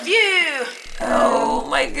Consumer Review. Oh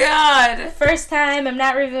my god. First time I'm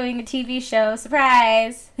not reviewing a TV show.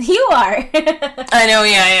 Surprise. You are. I know,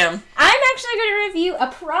 yeah, I am. I'm actually going to review a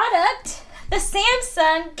product. The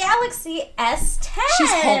Samsung Galaxy S10.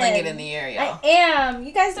 She's holding it in the air, y'all. I am.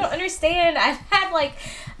 You guys don't understand. I've had like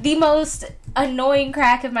the most annoying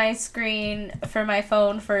crack of my screen for my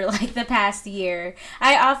phone for like the past year.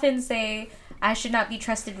 I often say I should not be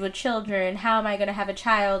trusted with children. How am I going to have a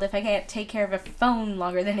child if I can't take care of a phone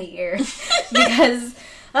longer than a year? Because,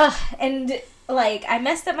 and like I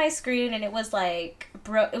messed up my screen and it was like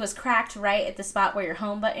it was cracked right at the spot where your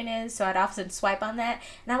home button is, so I'd often swipe on that,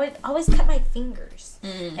 and I would always cut my fingers,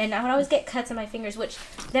 and I would always get cuts on my fingers, which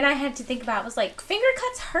then I had to think about, was like, finger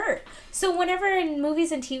cuts hurt. So whenever in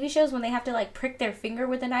movies and TV shows when they have to like prick their finger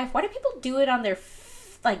with a knife, why do people do it on their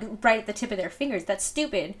like right at the tip of their fingers? That's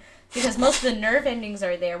stupid, because most of the nerve endings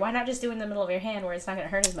are there. Why not just do it in the middle of your hand where it's not going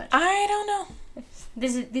to hurt as much? I don't know.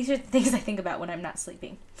 These are the things I think about when I'm not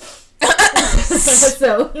sleeping.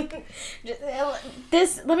 So,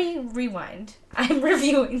 let me rewind. I'm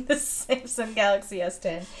reviewing the Samsung Galaxy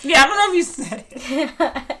S10. Yeah, I don't know if you said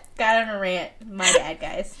it. Got on a rant. My bad,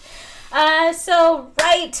 guys. So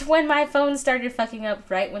right when my phone started fucking up,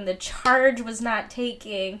 right when the charge was not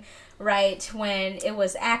taking, right when it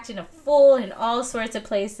was acting a fool in all sorts of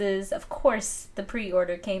places, of course the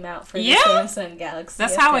pre-order came out for the Samsung Galaxy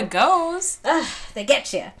That's S10. how it goes. They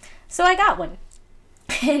get you. So I got one.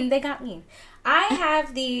 And they got me. I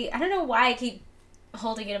have I don't know why I keep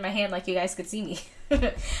holding it in my hand like you guys could see me.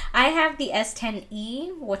 I have the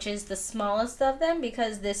S10e, which is the smallest of them,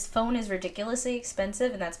 because this phone is ridiculously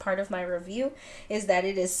expensive, and that's part of my review, is that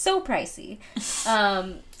it is so pricey.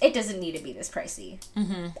 It doesn't need to be this pricey.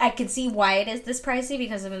 Mm-hmm. I can see why it is this pricey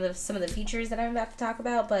because of some of the features that I'm about to talk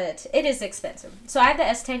about, but it is expensive. So I have the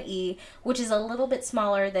S10e, which is a little bit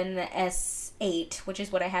smaller than the S8, which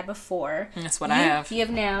is what I had before. That's what I have. You have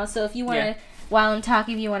now. So if you want to, while I'm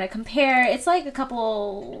talking, if you want to compare, it's like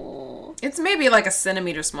it's maybe like a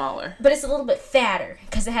centimeter smaller. But it's a little bit fatter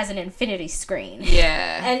because it has an infinity screen.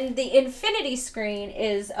 Yeah. And the infinity screen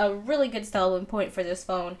is a really good selling point for this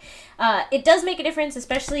phone. It does make a difference,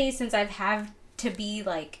 especially since I've had to be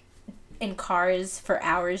like in cars for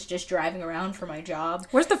hours just driving around for my job.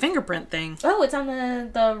 Where's the fingerprint thing? Oh, it's on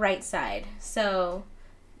the right side. So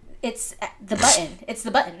it's the button. It's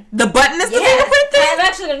the button. The button is the fingerprint thing? I'm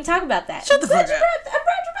actually going to talk about that. Shut the fuck up. I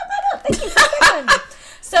brought that up. Thank you for saying that.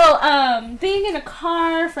 So, being in a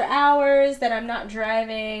car for hours that I'm not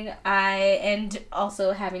driving, and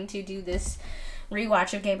also having to do this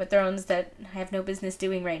rewatch of Game of Thrones that I have no business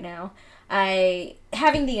doing right now,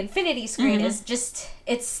 having the infinity screen is just,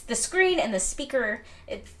 it's the screen and the speaker,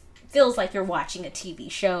 it feels like you're watching a TV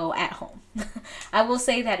show at home. I will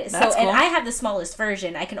say that. That's cool. And I have the smallest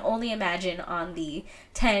version. I can only imagine on the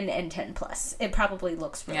 10 and 10 Plus. It probably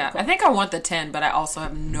looks really cool. I think I want the 10, but I also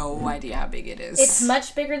have no idea how big it is. It's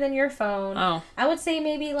much bigger than your phone. Oh. I would say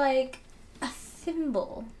maybe like a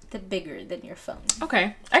thimble bigger than your phone.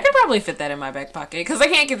 Okay. I could probably fit that in my back pocket, because I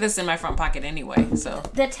can't get this in my front pocket anyway, so.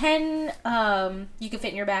 The 10, you can fit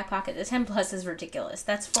in your back pocket. The 10 Plus is ridiculous.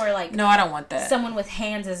 That's for like... No, I don't want that. Someone with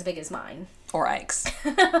hands as big as mine. Or Ike's.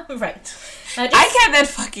 Right. Ike had that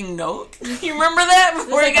fucking note. You remember that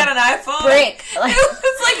before he got an iPhone? Brick.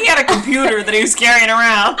 It's like he had a computer that he was carrying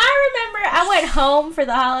around. I remember I went home for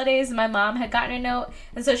the holidays and my mom had gotten a note,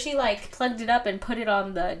 and so she like plugged it up and put it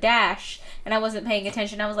on the dash, and I wasn't paying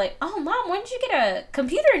attention. I was like, "Oh, Mom, when did you get a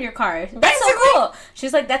computer in your car? That's Basically. so cool."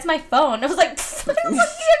 She's like, "That's my phone." I was like, "What the fuck is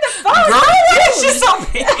the phone? Girl, why is she so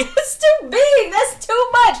big? It's too big. That's too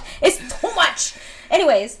much. It's too much."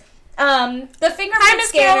 Anyways, the fingerprint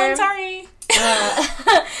scanner. Sorry.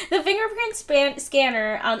 The fingerprint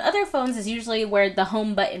scanner on other phones is usually where the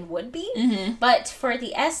home button would be, but for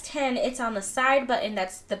the S10, it's on the side button.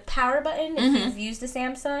 That's the power button. If you've used the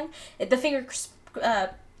Samsung, the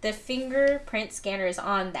fingerprint scanner is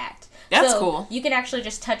on that. That's cool. You can actually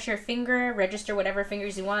just touch your finger, register whatever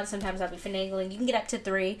fingers you want. Sometimes I'll be finagling. You can get up to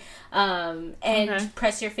 3, and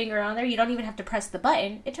press your finger on there. You don't even have to press the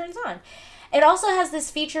button. It turns on. It also has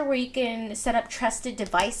this feature where you can set up trusted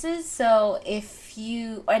devices,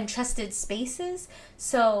 and trusted spaces.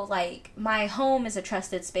 So, like, my home is a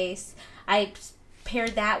trusted space. I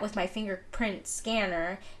paired that with my fingerprint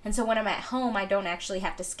scanner, and so when I'm at home, I don't actually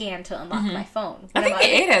have to scan to unlock my phone. I think the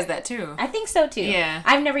 8 has that too. I think so too. Yeah.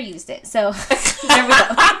 I've never used it, so there we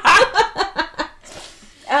go.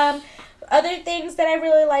 Other things that I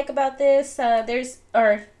really like about this,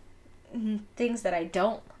 things that I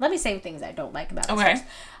don't. Let me say things I don't like about this. Okay.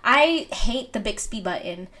 I hate the Bixby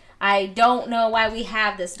button. I don't know why we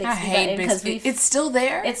have this Bixby button because it's still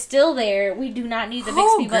there. It's still there. We do not need the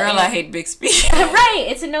Bixby button. Girl, I hate Bixby. Right,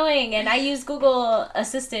 it's annoying, and I use Google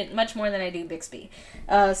Assistant much more than I do Bixby.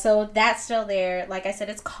 So that's still there. Like I said,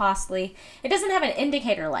 it's costly. It doesn't have an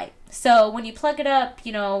indicator light. So when you plug it up,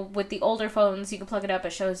 you know, with the older phones, you can plug it up.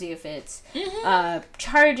 It shows you if it's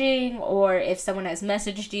charging or if someone has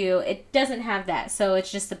messaged you. It doesn't have that, so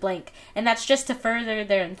it's just a blank. And that's just to further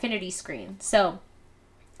their infinity screen. So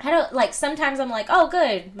I don't, like, sometimes I'm like, oh,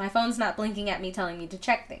 good, my phone's not blinking at me telling me to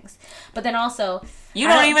check things. But then also... You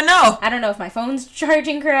don't even know. I don't know if my phone's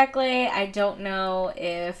charging correctly. I don't know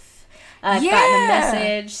if I've gotten a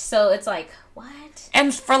message. So it's like, what?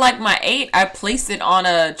 And for, like, my 8, I place it on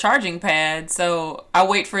a charging pad, so I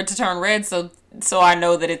wait for it to turn red so I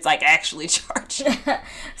know that it's, like, actually charged.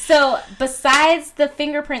 So, besides the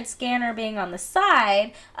fingerprint scanner being on the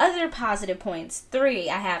side, other positive points, 3,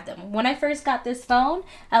 I have them. When I first got this phone,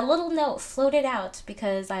 a little note floated out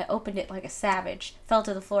because I opened it like a savage, fell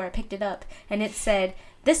to the floor, I picked it up, and it said,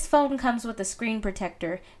 "This phone comes with a screen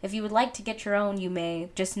protector. If you would like to get your own, you may.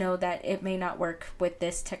 Just know that it may not work with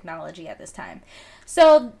this technology at this time."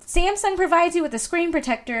 So, Samsung provides you with a screen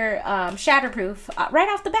protector, shatterproof, right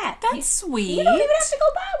off the bat. That's sweet. You don't even have to go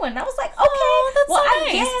buy one. I was like, okay, that's well, so I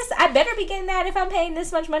nice. guess I better be getting that if I'm paying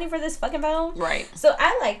this much money for this fucking phone. Right. So,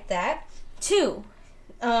 I like that. 2,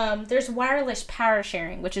 there's wireless power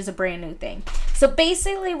sharing, which is a brand new thing. So,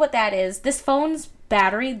 basically what that is, this phone's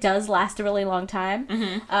battery does last a really long time.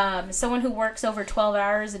 Mm-hmm. Someone who works over 12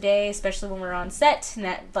 hours a day, especially when we're on set, and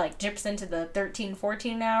that like dips into the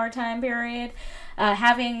 13-14 hour time period,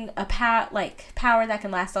 having a power that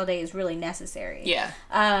can last all day is really necessary. Yeah.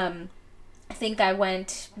 I think I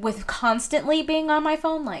went with constantly being on my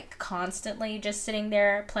phone, like constantly just sitting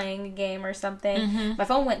there playing a game or something. Mm-hmm. My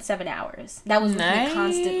phone went 7 hours. That was with me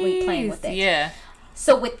constantly playing with it. Yeah.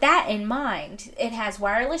 So with that in mind, it has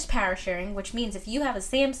wireless power sharing, which means if you have a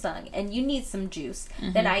Samsung and you need some juice,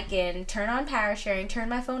 then I can turn on power sharing, turn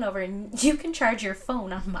my phone over, and you can charge your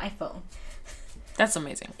phone on my phone. That's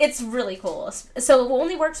amazing. It's really cool. So it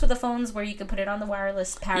only works with the phones where you can put it on the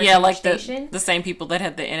wireless power like station. the same people that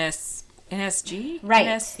had the NSG?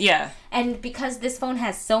 Right. Yeah. And because this phone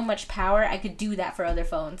has so much power, I could do that for other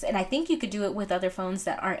phones. And I think you could do it with other phones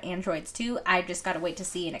that aren't Androids too. I just gotta wait to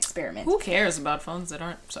see an experiment. Who cares about phones that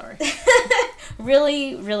aren't? Sorry.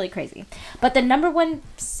 Really, really crazy. But the number one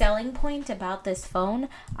selling point about this phone,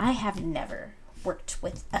 I have never worked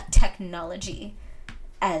with a technology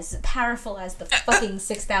as powerful as the fucking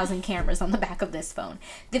 6,000 cameras on the back of this phone.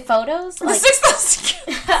 The photos, like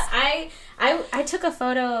 6,000 I took a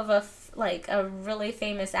photo of a really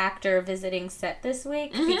famous actor visiting set this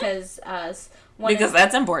week because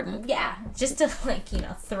that's important. Yeah, just to throw my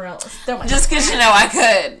Just because I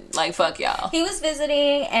could fuck y'all. He was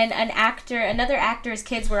visiting, and another actor's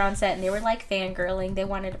kids were on set, and they were fangirling. They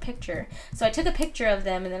wanted a picture, so I took a picture of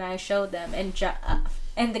them, and then I showed them, and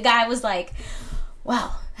the guy was like,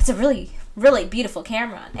 "Wow, that's a really, really beautiful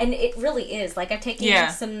camera," and it really is. Like, I've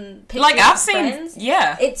taken some pictures. I've of seen, friends.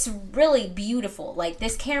 yeah, it's really beautiful. Like,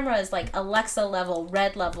 this camera is Alexa level,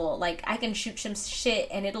 red level. Like, I can shoot some shit,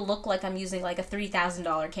 and it'll look like I'm using a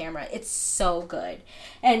 $3,000 camera. It's so good,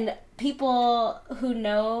 and people who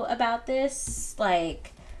know about this,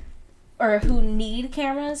 or who need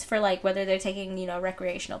cameras for whether they're taking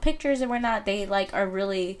recreational pictures or whatnot, they are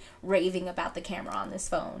really raving about the camera on this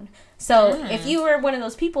phone. So if you were one of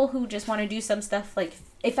those people who just want to do some stuff,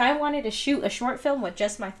 if I wanted to shoot a short film with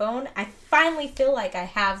just my phone, I finally feel like I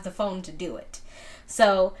have the phone to do it.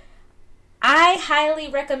 So I highly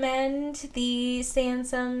recommend the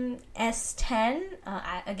Samsung S10.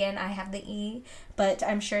 I have the E, but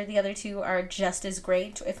I'm sure the other two are just as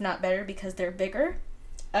great, if not better, because they're bigger.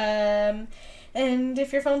 And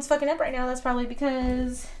if your phone's fucking up right now, that's probably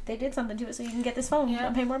because they did something to it so you can get this phone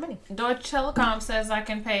and pay more money. Deutsche Telekom says I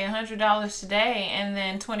can pay $100 today and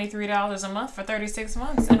then $23 a month for 36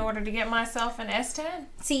 months in order to get myself an S10.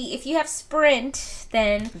 See, if you have Sprint,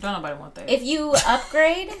 then... Don't nobody want that. If you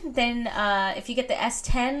upgrade, then if you get the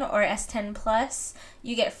S10 or S10 Plus,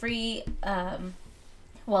 you get free, Samsung's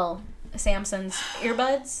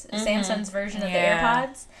earbuds, Samsung's version of the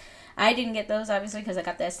AirPods. I didn't get those, obviously, because I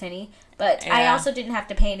got the S10e. But I Yeah. also didn't have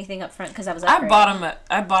to pay anything up front because I was I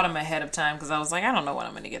upgraded. bought them ahead of time because I was like, I don't know when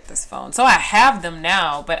I'm going to get this phone. So I have them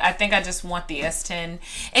now, but I think I just want the S10.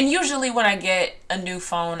 And usually when I get a new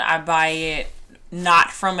phone, I buy it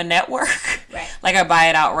not from a network. Right. Like I buy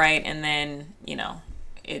it outright and then,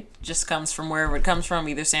 it just comes from wherever it comes from,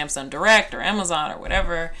 either Samsung Direct or Amazon or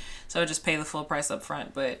whatever. So I just pay the full price up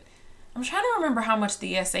front. But I'm trying to remember how much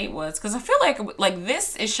the S8 was because I feel like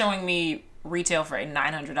this is showing me retail for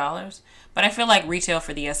 $900, but I feel like retail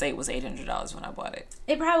for the S8 was $800 when I bought it.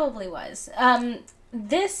 It probably was.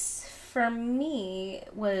 This for me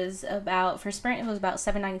was for Sprint. It was about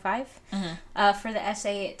 $795. For the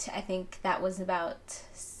S8, I think that was about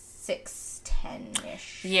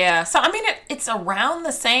 $610-ish. Yeah, so I mean it's around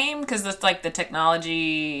the same because it's like the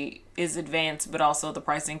technology is advanced, but also the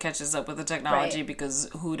pricing catches up with the technology Right. because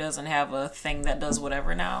who doesn't have a thing that does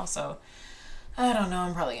whatever now? So I don't know.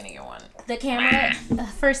 I'm probably gonna get one. The camera,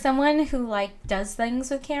 for someone who does things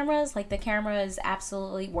with cameras, the camera is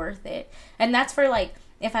absolutely worth it, and that's for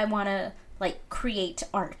if I want to create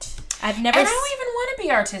art. I've never. And I don't even want to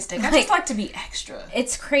be artistic. I just like to be extra.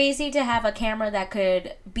 It's crazy to have a camera that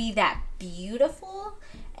could be that beautiful,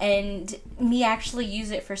 and me actually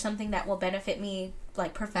use it for something that will benefit me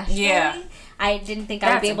professionally. Yeah. I didn't think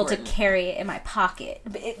I would be able important. to carry it in my pocket,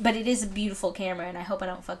 but it is a beautiful camera, and I hope I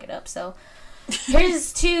don't fuck it up. So.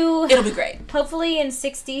 Here's to It'll be great. hopefully in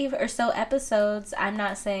 60 or so episodes, I'm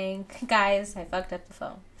not saying, guys, I fucked up the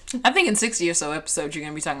phone. I think in 60 or so episodes, you're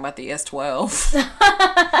going to be talking about the S12.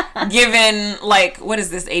 Given, what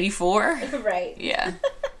is this, 84? Right. Yeah.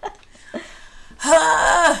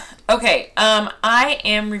 Okay, I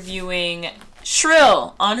am reviewing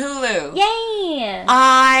Shrill on Hulu. Yay!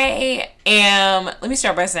 Let me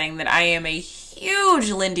start by saying that I am a huge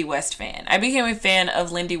Lindy West fan. I became a fan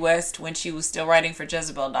of Lindy West when she was still writing for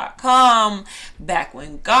Jezebel.com, back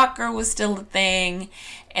when Gawker was still a thing.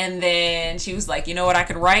 And then she was like, you know what, I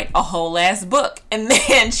could write a whole ass book. And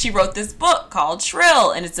then she wrote this book called Shrill,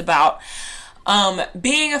 and it's about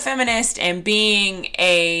being a feminist and being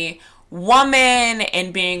a woman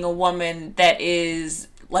and being a woman that is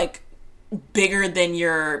bigger than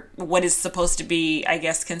what is supposed to be, I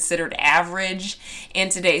guess, considered average in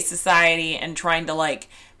today's society, and trying to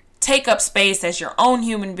take up space as your own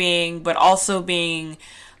human being, but also being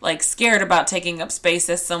scared about taking up space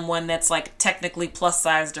as someone that's technically plus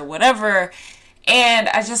sized or whatever. And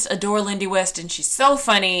I just adore Lindy West, and she's so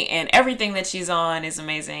funny, and everything that she's on is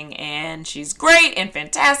amazing, and she's great and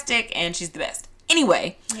fantastic, and she's the best.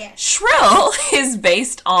 Anyway, Yes. Shrill is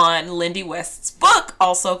based on Lindy West's book,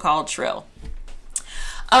 also called Shrill.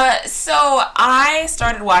 So I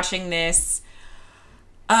started watching this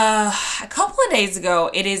a couple of days ago.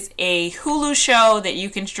 It is a Hulu show that you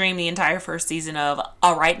can stream the entire first season of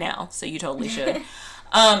right now, so you totally should.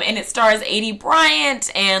 And it stars Adie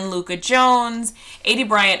Bryant and Luka Jones. Adie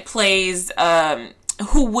Bryant plays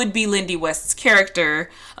who would be Lindy West's character,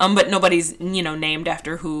 but nobody's, named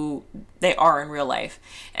after who they are in real life.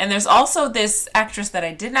 And there's also this actress that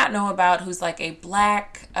I did not know about who's a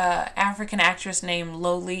black African actress named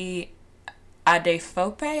Loli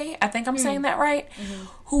Adefope. I think I'm saying that right. Mm-hmm.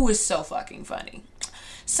 Who is so fucking funny.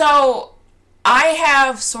 So I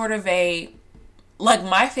have sort of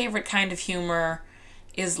my favorite kind of humor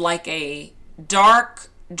is a dark,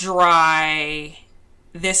 dry,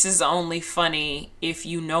 this is only funny if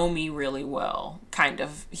you know me really well kind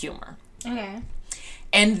of humor. Okay.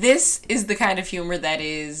 And this is the kind of humor that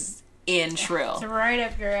is in Shrill. It's right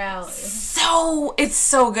up your alley. So, it's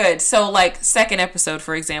so good. So, second episode,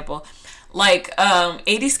 for example,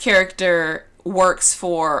 Adie's character works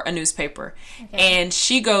for a newspaper, and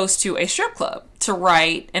she goes to a strip club to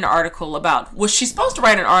write an article about, she's supposed to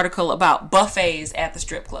write an article about buffets at the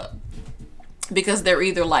strip club. Because they're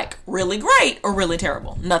either really great or really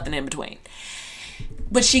terrible. Nothing in between.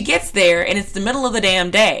 But she gets there and it's the middle of the damn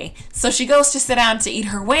day. So she goes to sit down to eat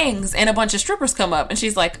her wings and a bunch of strippers come up and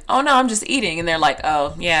she's like, oh no, I'm just eating. And they're like,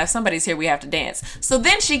 oh yeah, if somebody's here, we have to dance. So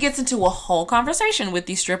then she gets into a whole conversation with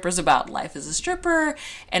these strippers about life as a stripper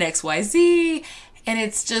and XYZ. And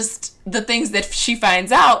it's just the things that she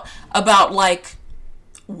finds out about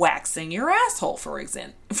waxing your asshole, for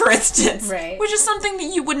instance, right. Which is something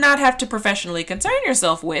that you would not have to professionally concern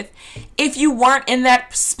yourself with if you weren't in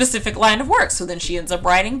that specific line of work. So then she ends up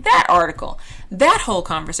writing that article. That whole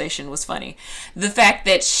conversation was funny. The fact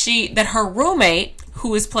that her roommate,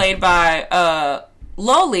 who is played by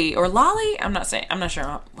Loli or Lolly, I'm not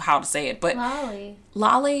sure how to say it, but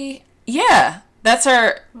Lolly, yeah, that's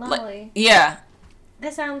her. Lolly, yeah,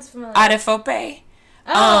 that sounds familiar. Adefope.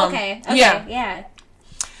 Oh, okay, yeah. yeah.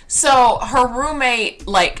 So her roommate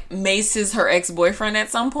like maces her ex-boyfriend at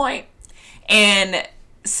some point, and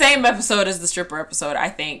same episode as the stripper episode, I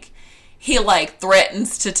think. He like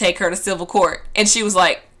threatens to take her to civil court, and she was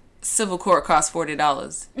like, "Civil court costs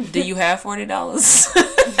 $40. Do you have $40?"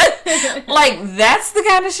 Like, that's the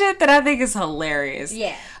kind of shit that I think is hilarious.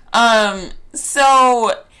 Yeah.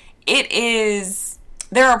 So it is.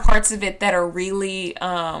 There are parts of it that are really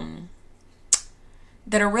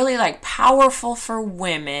like powerful for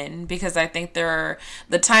women, because I think there are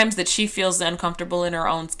the times that she feels uncomfortable in her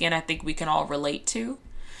own skin. I think we can all relate to.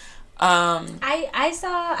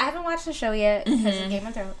 I haven't watched the show yet because of Game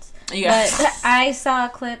of Thrones. Yeah. But I saw a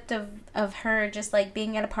clip of her just like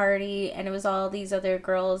being at a party, and it was all these other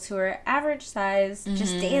girls who are average size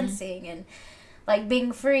just dancing and like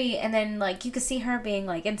being free, and then like you could see her being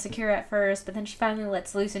like insecure at first, but then she finally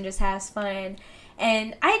lets loose and just has fun.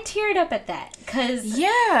 And I teared up at that because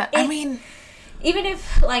I mean, even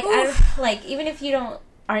if like even if you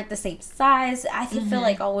aren't the same size, I feel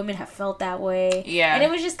like all women have felt that way. Yeah. And it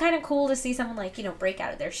was just kind of cool to see someone like, break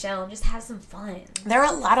out of their shell and just have some fun. There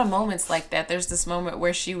are a lot of moments like that. There's this moment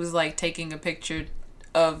where she was like taking a picture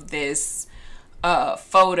of this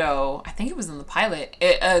photo. I think it was in the pilot.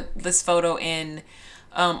 This photo in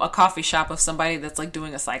a coffee shop of somebody that's like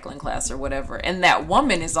doing a cycling class or whatever, and that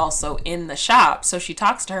woman is also in the shop. So she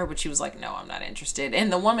talks to her, but she was like, "No, I'm not interested."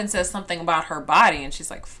 And the woman says something about her body, and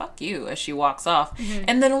she's like, "Fuck you," as she walks off.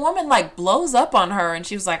 And then a woman like blows up on her, and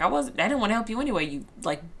she was like, I didn't want to help you anyway, you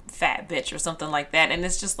like fat bitch," or something like that. And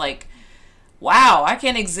it's just like, wow, I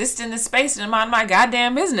can't exist in this space and mind my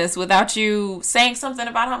goddamn business without you saying something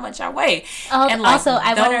about how much I weigh. And like, also,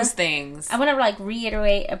 I want to like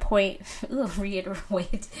reiterate a point.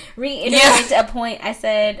 Reiterate a point I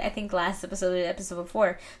said, I think last episode or the episode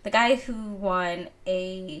before. The guy who won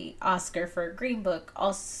a Oscar for Green Book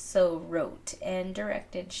also wrote and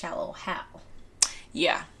directed Shallow Hal.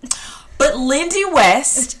 Yeah. But Lindy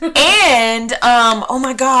West and, oh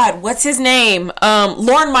my God, what's his name?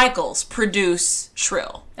 Lorne Michaels produce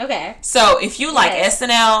Shrill. Okay. So if you like SNL,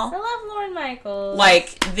 I love Lorne Michaels.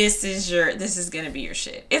 like this is gonna be your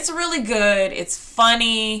shit. It's really good. It's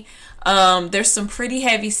funny. There's some pretty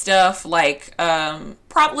heavy stuff, like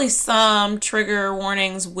probably some trigger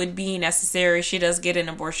warnings would be necessary. She does get an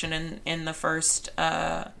abortion in the first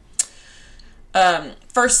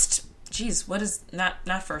first season,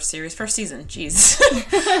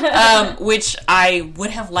 which I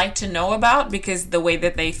would have liked to know about, because the way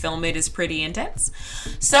that they film it is pretty intense.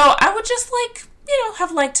 So I would just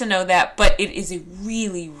have liked to know that, but it is a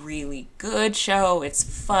really, really good show. It's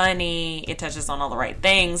funny. It touches on all the right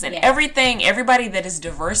things, and everybody that is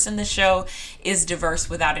diverse in the show is diverse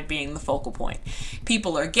without it being the focal point.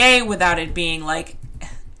 People are gay without it being like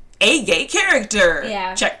a gay character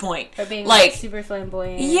checkpoint, or being like super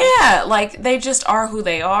flamboyant. Yeah, like they just are who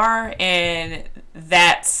they are, and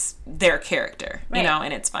that's their character,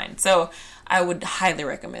 and it's fine. So I would highly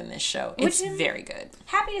recommend this show. It's very good.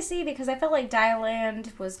 Happy to see, because I felt like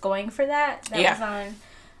Dialand was going for that. That was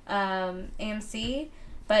on AMC,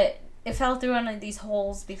 but it fell through one of these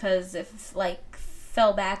holes because it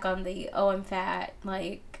fell back on the I'm fat,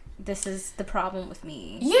 like this is the problem with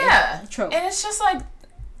me. Yeah, trope. And it's just like,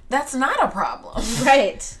 that's not a problem.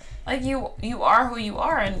 Right. Like, you are who you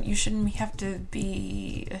are, and you shouldn't have to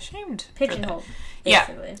be ashamed. Pigeonholed,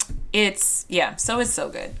 basically. Yeah. So it's so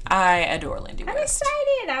good. I adore Lindy West. I'm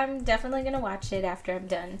excited. I'm definitely going to watch it after I'm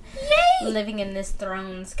done living in this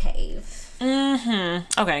Thrones cave.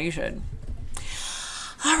 Okay, you should.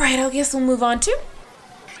 All right, I guess we'll move on to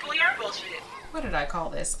Schoolyard Bullshit. What did I call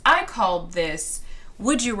this? I called this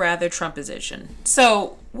Would You Rather Trump Edition.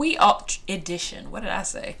 So we all edition. What did I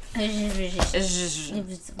say?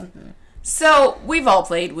 So we've all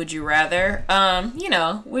played Would You Rather.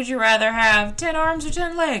 Would you rather have 10 arms or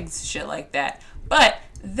 10 legs? Shit like that. But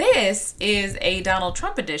this is a Donald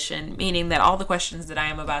Trump edition, meaning that all the questions that I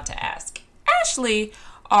am about to ask Ashley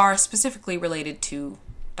are specifically related to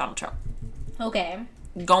Donald Trump. Okay.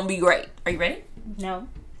 Gonna be great. Are you ready? No.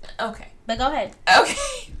 Okay. But go ahead.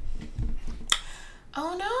 Okay.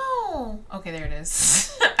 Oh no. Okay, there it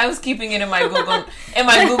is. I was keeping it in my Google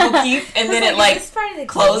Keep, and then it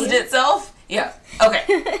closed itself. Yeah.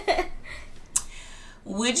 Okay.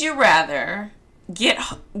 Would you rather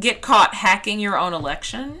get caught hacking your own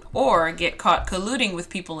election, or get caught colluding with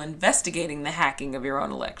people investigating the hacking of your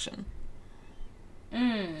own election?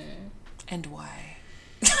 And why?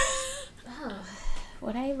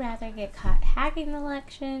 Would I rather get caught hacking the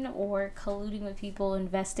election or colluding with people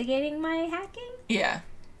investigating my hacking? Yeah.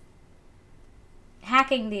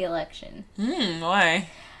 Hacking the election. Why?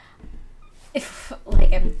 if,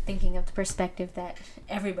 like, I'm thinking of the perspective that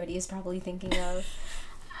everybody is probably thinking of,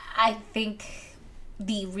 I think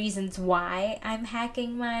the reasons why I'm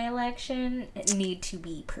hacking my election need to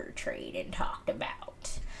be portrayed and talked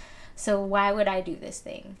about. So why would I do this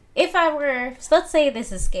thing? If I were, so let's say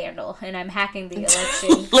this is scandal and I'm hacking the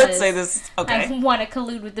election. Let's say this, okay. I want to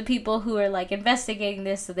collude with the people who are like investigating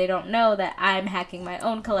this so they don't know that I'm hacking my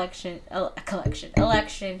own election, so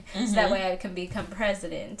that way I can become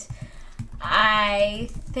president. I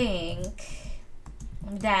think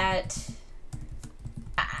that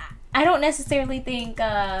I don't necessarily think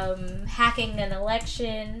hacking an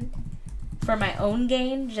election for my own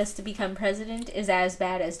gain just to become president is as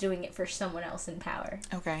bad as doing it for someone else in power.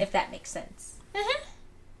 Okay. If that makes sense. Mm-hmm.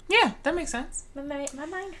 Yeah, that makes sense. My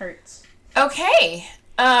mind hurts. Okay.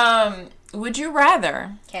 Would you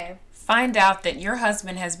rather Okay. find out that your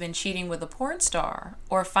husband has been cheating with a porn star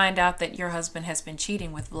or find out that your husband has been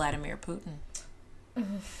cheating with Vladimir Putin?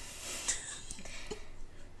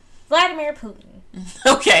 Vladimir Putin.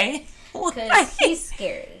 Okay. Because he's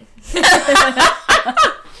scary.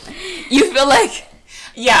 You feel like,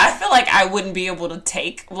 yeah, I feel like I wouldn't be able to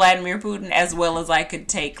take Vladimir Putin as well as I could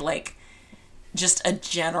take, like, just a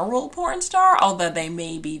general porn star, although they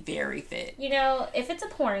may be very fit. You know, if it's a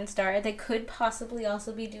porn star, they could possibly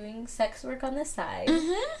also be doing sex work on the side,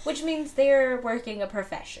 which means they're working a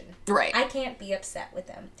profession. Right. I can't be upset with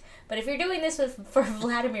them. But if you're doing this for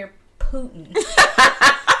Vladimir Putin,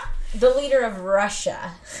 the leader of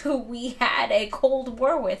Russia, who we had a Cold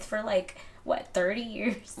War with for, like, 30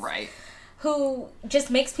 years? Right. Who just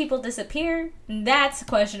makes people disappear, that's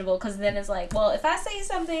questionable, because then it's like, well, if I say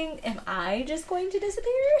something, am I just going to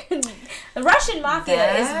disappear? The Russian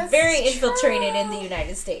mafia is very infiltrated in the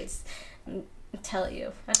United States. I tell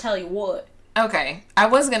you what. Okay. I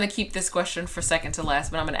was going to keep this question for second to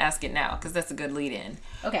last, but I'm going to ask it now, because that's a good lead-in.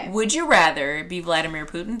 Okay. Would you rather be Vladimir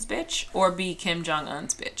Putin's bitch or be Kim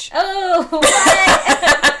Jong-un's bitch? Oh,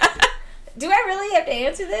 what? Do I really have to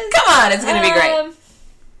answer this? Come on, it's going to be great.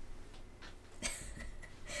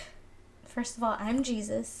 First of all, I'm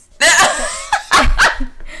Jesus.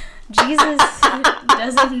 Jesus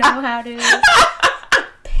doesn't know how to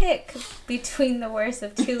pick between the worst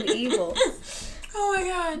of two evils. Oh my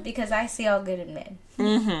god. Because I see all good in men.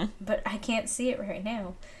 Mm-hmm. But I can't see it right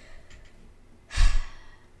now.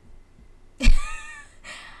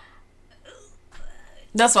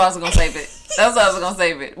 That's why I was going to save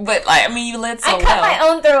it. But, like, I mean, you led so I well. cut my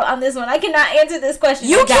own throat on this one. I cannot answer this question.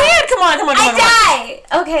 You can! Come on. I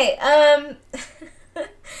die! Okay,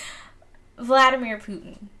 Vladimir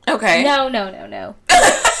Putin. Okay. No.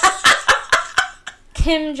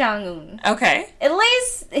 Kim Jong-un. Okay. At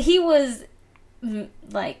least he was,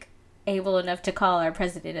 like, able enough to call our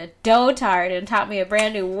president a dotard and taught me a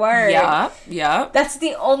brand new word. Yeah. That's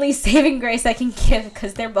the only saving grace I can give,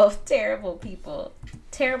 because they're both terrible people.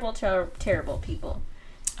 Terrible people.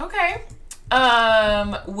 Okay.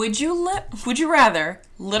 Would you rather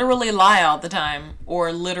literally lie all the time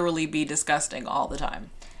or literally be disgusting all the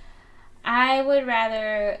time? I would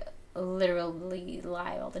rather literally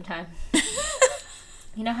lie all the time.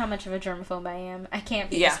 You know how much of a germaphobe I am. I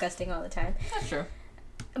can't be disgusting all the time. That's true.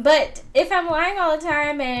 But if I'm lying all the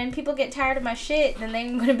time and people get tired of my shit, then they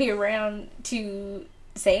ain't going to be around to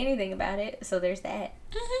say anything about it. So there's that.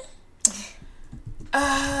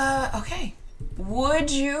 Okay.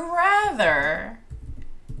 Would you rather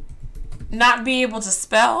not be able to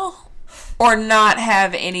spell or not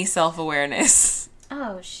have any self-awareness?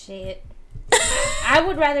 Oh, shit. I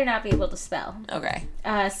would rather not be able to spell. Okay.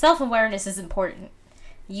 Self-awareness is important.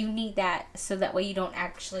 You need that so that way you don't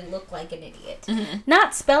actually look like an idiot. Mm-hmm.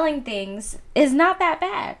 Not spelling things is not that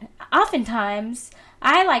bad. Oftentimes,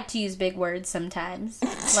 I like to use big words sometimes.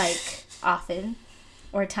 Like, often.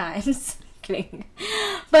 Or times. Kidding.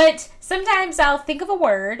 But sometimes I'll think of a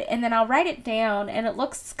word and then I'll write it down and it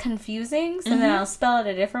looks confusing. So then I'll spell it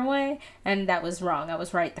a different way. And that was wrong. I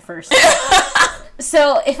was right the first time.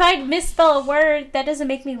 So if I misspell a word, that doesn't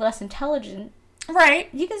make me less intelligent. Right.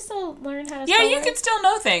 You can still learn how to spell. Yeah, you can still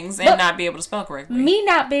know things and not be able to spell correctly. Me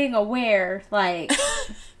not being aware, like,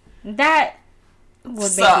 that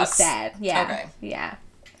would make me sad. Yeah. Okay. Yeah.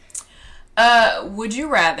 Would you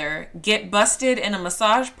rather get busted in a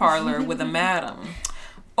massage parlor with a madam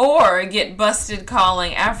or get busted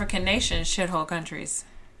calling African nations shithole countries?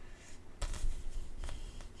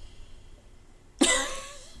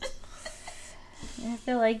 I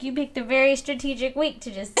feel like you picked a very strategic week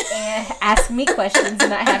to just ask me questions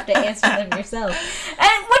and I have to answer them yourself.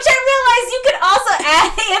 And which I realize you could also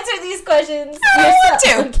answer these questions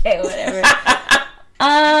yourself. Okay, whatever.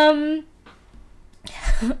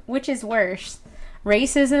 Which is worse?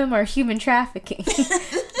 racism or human trafficking?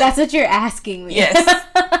 That's what you're asking me. Yes.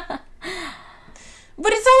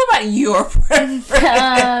 But it's all about your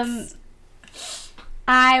preference.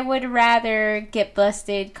 I would rather get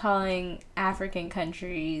busted calling African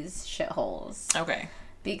countries shitholes. Okay.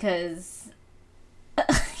 Because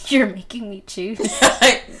you're making me choose.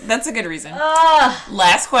 That's a good reason.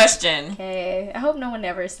 Last question. Okay. I hope no one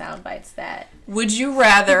ever soundbites that. Would you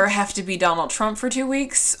rather have to be Donald Trump for 2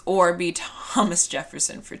 weeks or be Thomas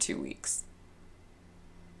Jefferson for 2 weeks?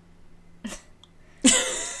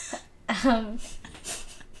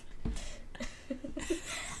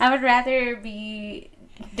 I would rather be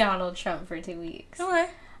Donald Trump for 2 weeks. Okay.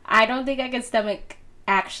 I don't think I could stomach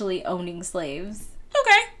actually owning slaves.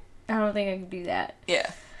 Okay. I don't think I could do that.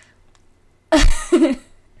 Yeah.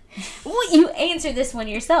 Well, you answer this one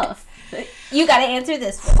yourself. You gotta answer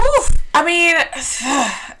this one. Whew. I mean,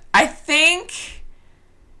 I think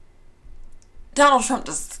Donald Trump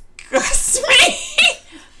disgusts me.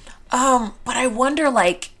 But I wonder,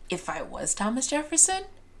 like, if I was Thomas Jefferson,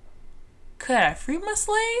 could I free my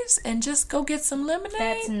slaves and just go get some lemonade?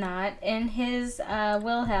 That's not in his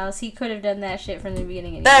wheelhouse. He could have done that shit from the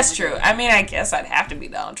beginning. That's true. I mean, I guess I'd have to be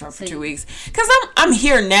Donald Trump for 2 weeks. Because I'm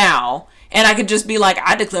here now, and I could just be like,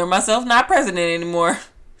 I declare myself not president anymore.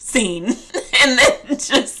 Scene. And then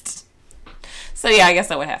just... So, yeah, I guess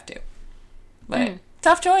I would have to. But,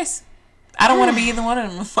 tough choice. I don't want to be either one of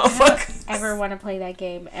them motherfuckers. I don't ever want to play that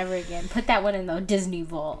game ever again. Put that one in the Disney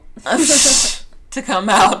vault. To come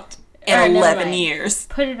out in 11 years.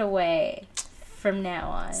 Put it away from now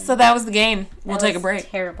on. So that was the game. We'll take a break.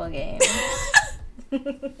 Terrible game.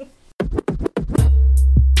 The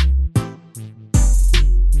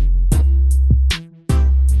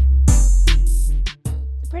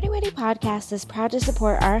Pretty Witty Podcast is proud to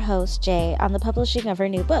support our host, Jay, on the publishing of her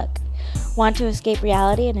new book. Want to escape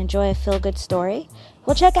reality and enjoy a feel-good story?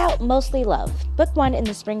 Well, check out Mostly Love, book 1 in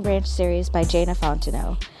the Spring Branch series by Jana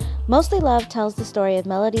Fontenot. Mostly Love tells the story of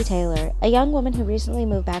Melody Taylor, a young woman who recently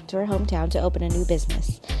moved back to her hometown to open a new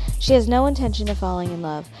business. She has no intention of falling in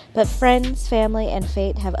love, but friends, family, and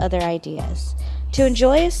fate have other ideas. To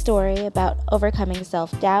enjoy a story about overcoming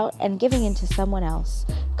self-doubt and giving in to someone else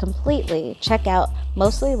completely, check out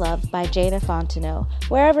Mostly Love by Jana Fontenot,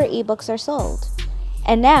 wherever ebooks are sold.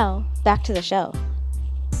 And now, back to the show.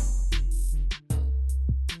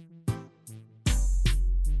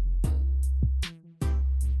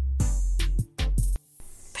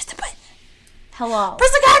 Hello.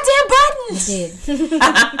 Press the goddamn buttons!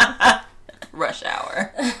 I did. Rush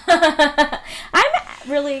hour.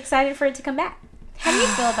 I'm really excited for it to come back. How do you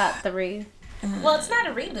feel about the Well, it's not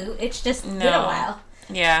a reboot. It's just been a while.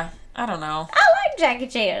 Yeah, I don't know. I like Jackie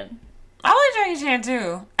Chan. I like Jackie Chan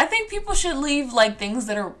too. I think people should leave like things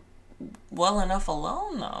that are well enough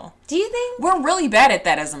alone though. Do you think? We're really bad at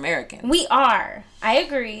that as Americans. We are. I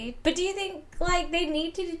agree. But do you think like they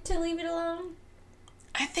need to leave it alone?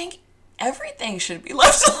 I think everything should be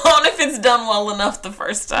left alone if it's done well enough the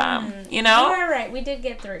first time. You know? You are right. We did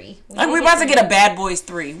get 3. We're about to get a Bad Boys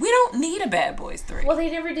 3. We don't need a Bad Boys 3. Well,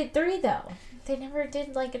 they never did 3 though. They never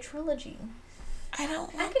did like a trilogy. I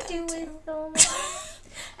don't want I could do them with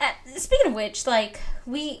speaking of which, like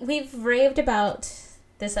we've raved about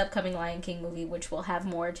this upcoming Lion King movie, which we'll have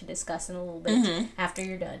more to discuss in a little bit after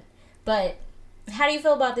you're done. But how do you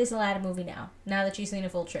feel about this Aladdin movie now that you've seen a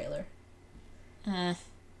full trailer? I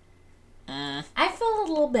feel a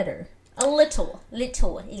little bitter. A little.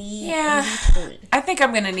 Yeah. I think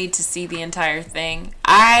I'm going to need to see the entire thing.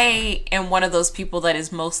 I am one of those people that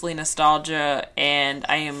is mostly nostalgia, and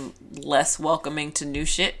I am less welcoming to new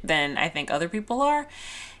shit than I think other people are.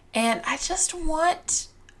 And I just want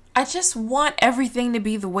everything to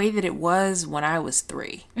be the way that it was when I was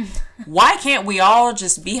 3. Why can't we all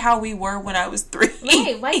just be how we were when I was 3?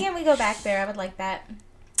 Hey, why can't we go back there? I would like that.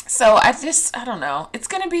 So I don't know.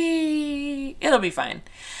 It'll be fine.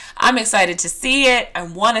 I'm excited to see it. I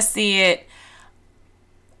want to see it.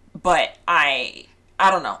 But I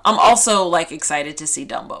don't know. I'm also like excited to see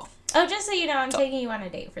Dumbo. Oh, just so you know, I'm taking you on a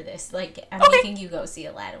date for this. Like, I'm making you go see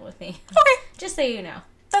Aladdin with me. Okay. Just so you know.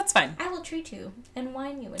 That's fine. I will treat you and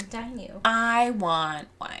wine you and dine you. I want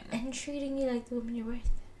wine. And treating you like the woman you're worth.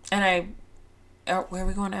 And where are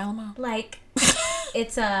we going to Alamo? Like,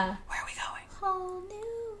 it's a... Where are we going? Whole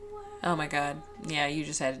new world. Oh my God. Yeah, you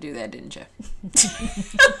just had to do that, didn't you?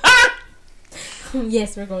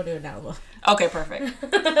 Yes, we're going to an Alamo. Okay, perfect.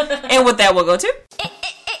 And with that, we'll go to...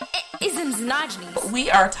 We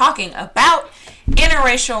are talking about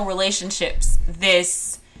interracial relationships.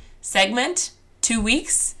 This segment, 2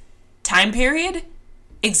 weeks, time period,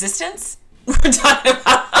 existence. We're talking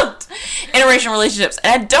about interracial interracial relationships,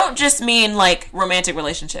 and I don't just mean like romantic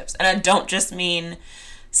relationships, and I don't just mean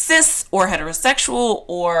cis or heterosexual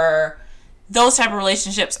or those type of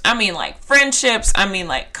relationships. I mean like friendships, I mean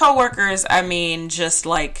like coworkers, I mean just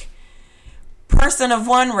like person of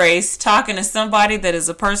one race talking to somebody that is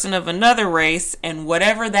a person of another race, and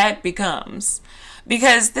whatever that becomes.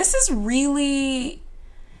 Because this is really,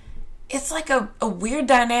 it's like a weird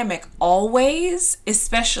dynamic always,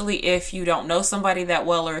 especially if you don't know somebody that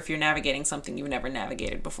well, or if you're navigating something you've never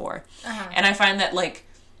navigated before. And I find that like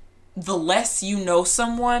the less you know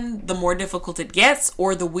someone, the more difficult it gets,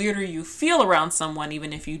 or the weirder you feel around someone,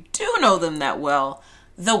 even if you do know them that well,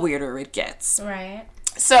 the weirder it gets. Right.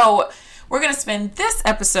 So we're going to spend this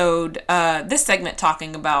episode, this segment,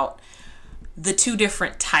 talking about the two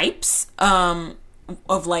different types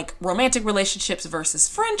of like romantic relationships versus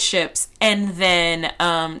friendships, and then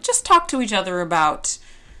just talk to each other about,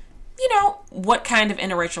 you know, what kind of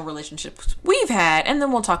interracial relationships we've had, and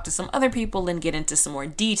then we'll talk to some other people and get into some more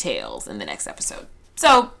details in the next episode.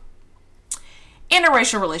 So,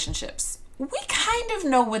 interracial relationships. We kind of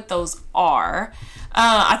know what those are.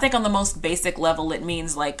 I think on the most basic level, it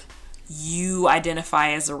means like you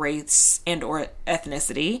identify as a race and or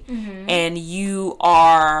ethnicity, and you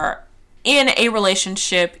are in a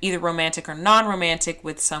relationship, either romantic or non-romantic,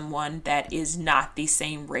 with someone that is not the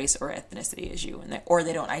same race or ethnicity as you, or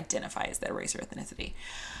they don't identify as that race or ethnicity.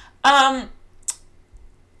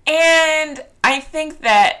 And I think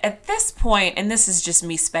that at this point, and this is just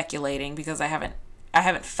me speculating because I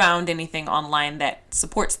haven't found anything online that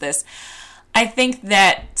supports this, I think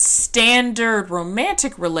that standard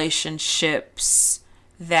romantic relationships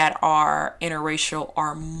that are interracial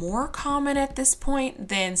are more common at this point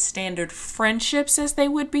than standard friendships as they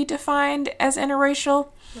would be defined as interracial.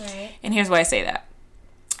 Right. And here's why I say that.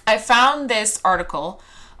 I found this article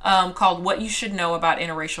called What You Should Know About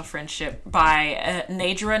Interracial Friendship by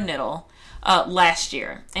Nadra Niddle last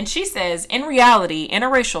year. And she says, in reality,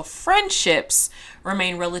 interracial friendships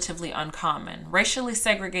remain relatively uncommon. Racially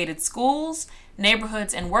segregated schools,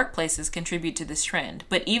 neighborhoods, and workplaces contribute to this trend.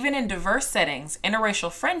 But even in diverse settings,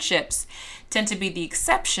 interracial friendships tend to be the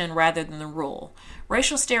exception rather than the rule.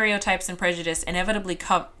 Racial stereotypes and prejudice inevitably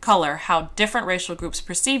color how different racial groups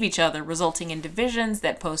perceive each other, resulting in divisions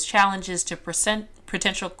that pose challenges to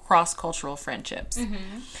potential cross-cultural friendships.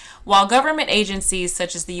 While government agencies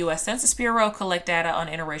such as the U.S. Census Bureau collect data on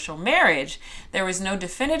interracial marriage, there is no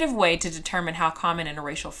definitive way to determine how common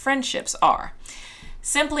interracial friendships are.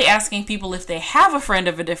 Simply asking people if they have a friend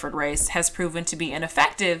of a different race has proven to be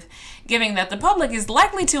ineffective, given that the public is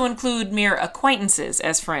likely to include mere acquaintances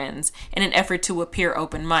as friends in an effort to appear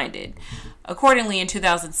open-minded. Accordingly, in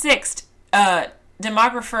 2006,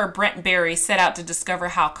 demographer Brent Berry set out to discover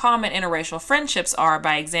how common interracial friendships are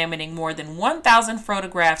by examining more than 1,000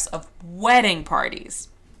 photographs of wedding parties.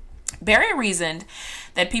 Berry reasoned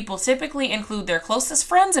that people typically include their closest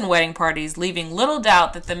friends in wedding parties, leaving little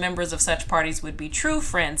doubt that the members of such parties would be true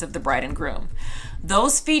friends of the bride and groom.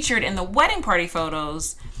 Those featured in the wedding party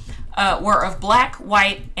photos were of black,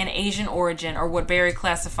 white, and Asian origin, or what Berry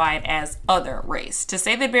classified as other race. To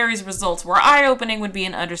say that Berry's results were eye-opening would be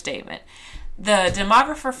an understatement. The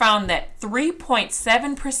demographer found that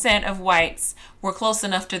 3.7% of whites were close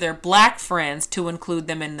enough to their black friends to include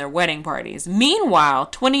them in their wedding parties. Meanwhile,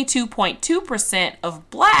 22.2% of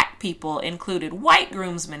black people included white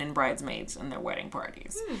groomsmen and bridesmaids in their wedding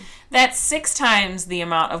parties. That's 6 times the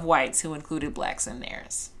amount of whites who included blacks in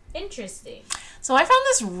theirs. Interesting. So I found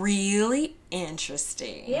this really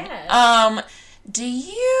interesting. Yeah. Do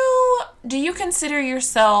you consider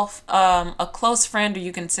yourself a close friend, or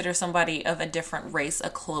you consider somebody of a different race a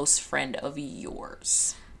close friend of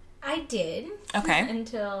yours? I did. Okay.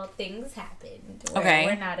 Until things happened. Where Okay.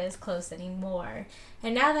 We're not as close anymore.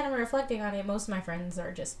 And now that I'm reflecting on it, most of my friends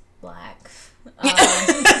are just black.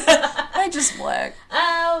 I just black.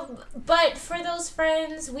 But for those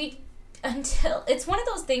friends, it's one of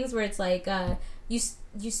those things where it's like, you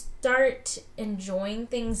start enjoying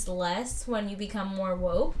things less when you become more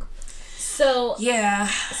woke. So Yeah.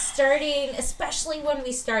 especially when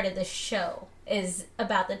we started the show, is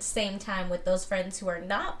about the same time with those friends who are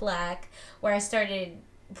not black, where I started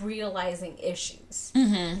realizing issues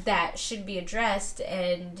that should be addressed,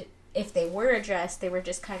 and if they were addressed, they were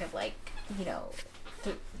just kind of like,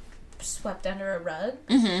 swept under a rug.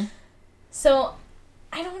 So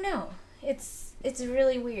I don't know. It's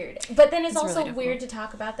really weird. But then it's also really weird to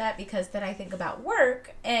talk about that, because then I think about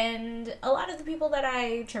work, and a lot of the people that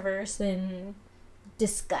I traverse and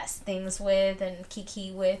discuss things with and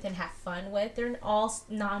kiki with and have fun with, they're all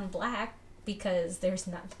non-black because there's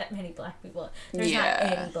not that many black people. There's Yeah.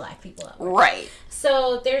 not any black people at work. Right.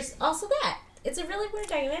 So there's also that. It's a really weird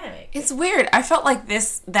dynamic. It's weird. I felt like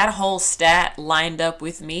that whole stat lined up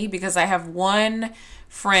with me because I have one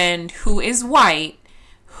friend who is white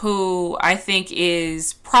who I think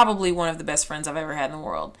is probably one of the best friends I've ever had in the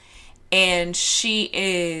world. And she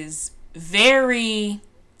is very,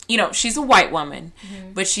 she's a white woman,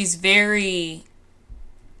 but she's very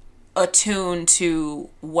attuned to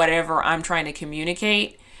whatever I'm trying to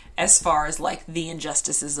communicate as far as like the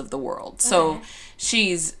injustices of the world. Okay. So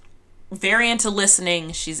she's very into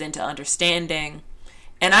listening. She's into understanding.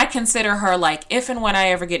 And I consider her like, if and when I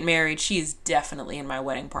ever get married, she is definitely in my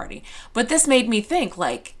wedding party. But this made me think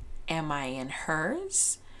like, am I in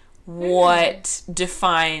hers? What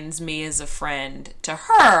defines me as a friend to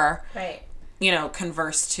her, right?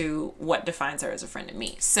 Converse to what defines her as a friend to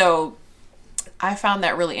me. So I found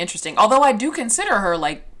that really interesting. Although I do consider her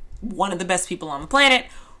like one of the best people on the planet,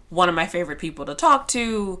 one of my favorite people to talk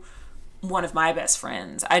to, one of my best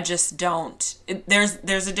friends. I just don't.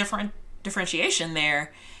 There's a differentiation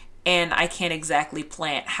there, and I can't exactly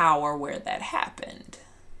plant how or where that happened.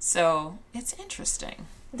 So it's interesting.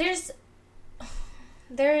 There's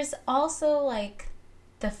also like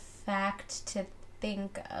the fact to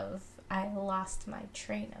think of. I lost my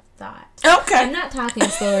train of thought. Okay. I'm not talking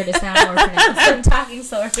slower to sound more pronounced. I'm talking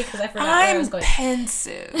slower because I forgot where I was going. I'm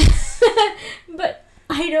pensive. But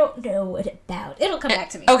I don't know what about. It'll come back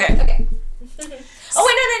to me. Okay.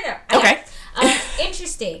 Oh, wait, no. Okay.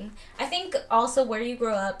 Interesting. I think also where you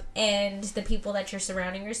grow up and the people that you're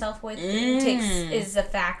surrounding yourself with is a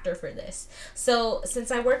factor for this. So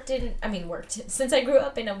since I since I grew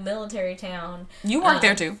up in a military town. You worked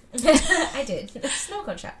there too. I did. Snow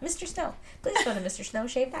cone shop. Mr. Snow. Please go to Mr. Snow.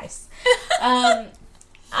 Shaved ice.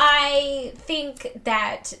 I think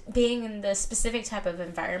that being in the specific type of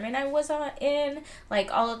environment I was in, like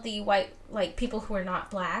all of the white, like people who were not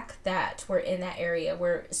black that were in that area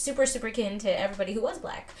were super, super kin to everybody who was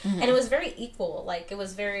black. Mm-hmm. And it was very equal. Like it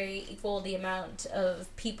was very equal the amount of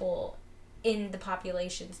people in the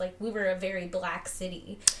populations. Like we were a very black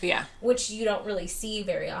city. Yeah. Which you don't really see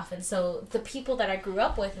very often. So the people that I grew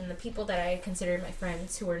up with and the people that I considered my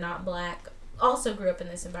friends who were not black also grew up in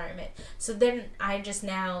this environment. So then I just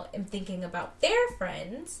now am thinking about their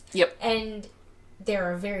friends. Yep. And there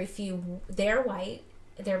are very few. They're white.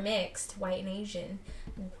 They're mixed, white and Asian.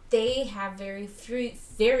 They have very,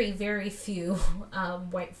 very few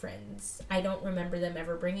white friends. I don't remember them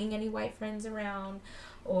ever bringing any white friends around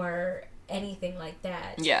or anything like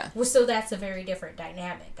that. Yeah. So that's a very different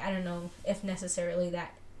dynamic. I don't know if necessarily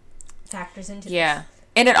that factors into this.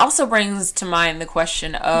 And it also brings to mind the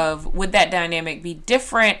question of, would that dynamic be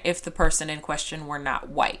different if the person in question were not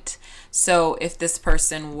white? So if this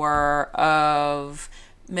person were of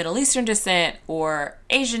Middle Eastern descent or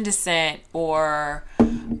Asian descent or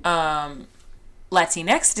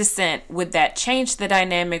Latinx descent, would that change the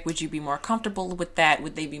dynamic? Would you be more comfortable with that?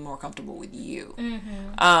 Would they be more comfortable with you?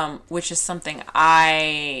 Mm-hmm. Which is something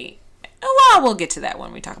we'll get to that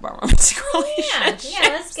when we talk about romantic relationships. Yeah,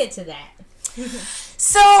 let's get to that.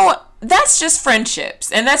 So that's just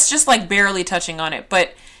friendships, and that's just like barely touching on it.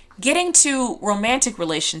 But getting to romantic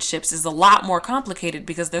relationships is a lot more complicated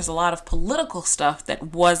because there's a lot of political stuff that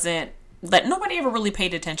nobody ever really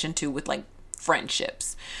paid attention to with like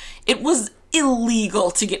friendships. It was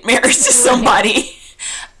illegal to get married to somebody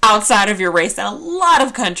outside of your race in a lot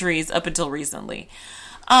of countries up until recently.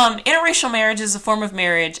 Interracial marriage is a form of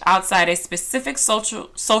marriage outside a specific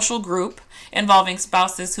social group involving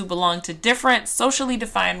spouses who belong to different socially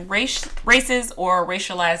defined races or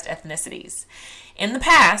racialized ethnicities. In the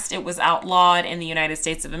past, it was outlawed in the United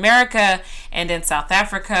States of America and in South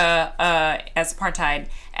Africa as apartheid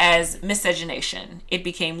as miscegenation. It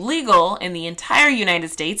became legal in the entire United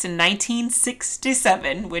States in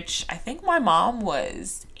 1967, which I think my mom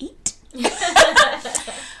was 8.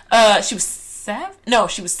 She was 7? No,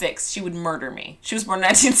 she was 6. She would murder me. She was born in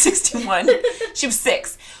 1961. She was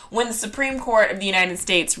 6 when the Supreme Court of the United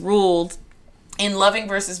States ruled in Loving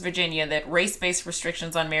versus Virginia that race-based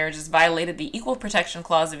restrictions on marriages violated the Equal Protection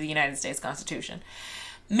Clause of the United States Constitution.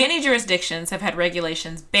 Many jurisdictions have had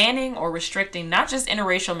regulations banning or restricting not just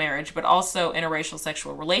interracial marriage, but also interracial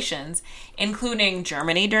sexual relations, including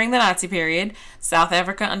Germany during the Nazi period, South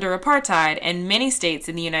Africa under apartheid, and many states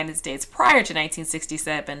in the United States prior to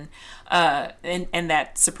 1967 and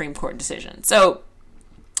that Supreme Court decision. So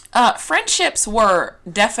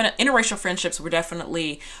interracial friendships were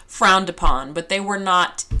definitely frowned upon, but they were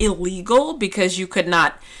not illegal because you could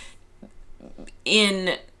not,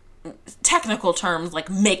 in technical terms, like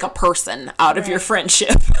make a person out of your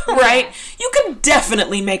friendship, right? You can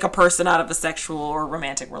definitely make a person out of a sexual or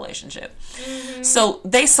romantic relationship. So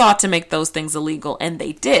they sought to make those things illegal, and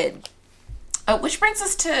they did. Which brings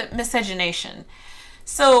us to miscegenation.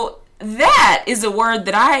 So that is a word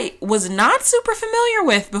that I was not super familiar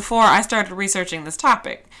with before I started researching this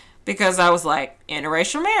topic, because I was like,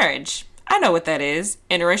 interracial marriage, I know what that is.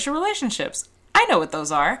 Interracial relationships, I know what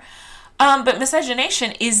those are. But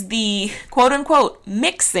miscegenation is the quote-unquote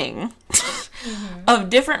mixing of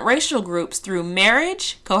different racial groups through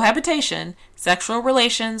marriage, cohabitation, sexual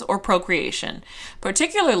relations, or procreation,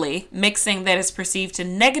 particularly mixing that is perceived to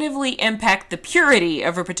negatively impact the purity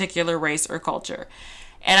of a particular race or culture.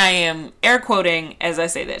 And I am air quoting as I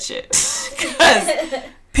say that shit. Because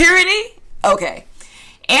purity? Okay.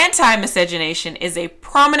 Anti-miscegenation is a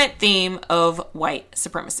prominent theme of white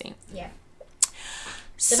supremacy. Yeah.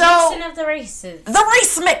 The mixing of the races. The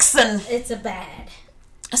race mixing. It's a bad.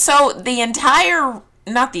 So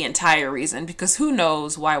not the entire reason, because who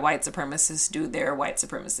knows why white supremacists do their white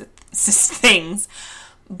supremacist things,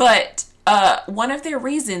 but one of their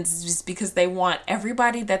reasons is because they want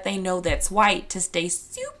everybody that they know that's white to stay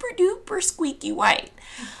super duper squeaky white.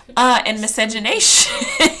 And miscegenation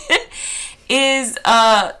is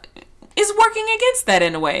working against that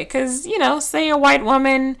in a way, because, say a white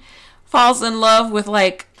woman falls in love with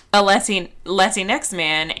like a Latinx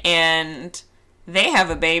man and they have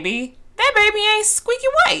a baby, that baby ain't squeaky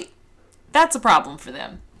white. That's a problem for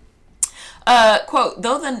them. Quote,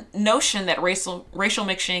 though the notion that racial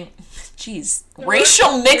mixing is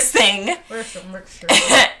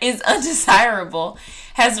undesirable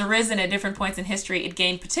has arisen at different points in history, it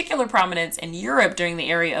gained particular prominence in Europe during the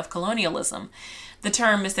era of colonialism. The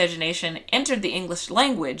term miscegenation entered the English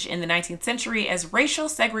language in the 19th century as racial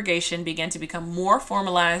segregation began to become more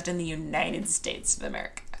formalized in the United States of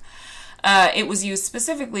America. It was used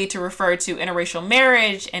specifically to refer to interracial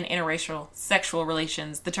marriage and interracial sexual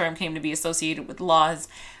relations. The term came to be associated with laws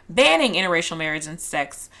banning interracial marriage and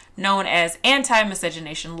sex, known as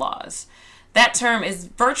anti-miscegenation laws. That term is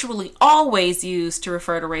virtually always used to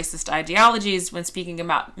refer to racist ideologies when speaking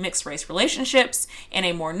about mixed-race relationships. In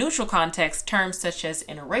a more neutral context, terms such as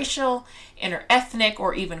interracial, interethnic,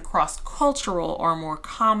 or even cross-cultural are more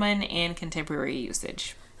common in contemporary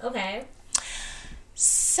usage. Okay.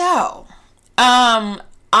 So, I'm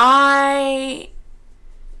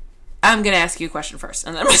going to ask you a question first,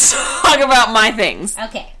 and then I'm going to talk about my things.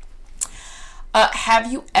 Okay.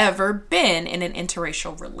 Have you ever been in an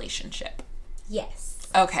interracial relationship? Yes.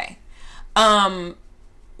 Okay.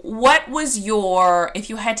 What was if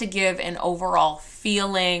you had to give an overall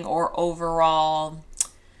feeling or overall,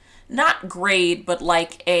 not grade, but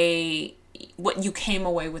like what you came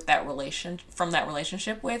away with from that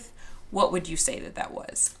relationship with, what would you say that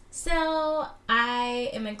was? So, I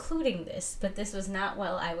am including this, but this was not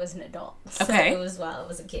while I was an adult. So Okay. It was while I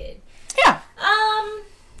was a kid. Yeah.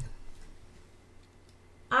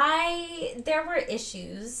 There were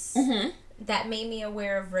issues that made me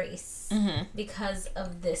aware of race because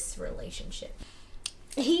of this relationship.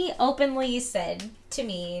 He openly said to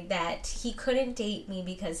me that he couldn't date me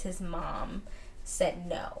because his mom said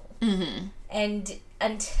no. And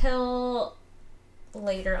until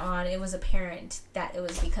later on, it was apparent that it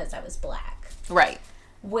was because I was black. Right.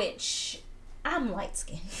 Which, I'm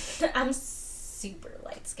light-skinned. I'm super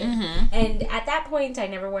light-skinned. And at that point, I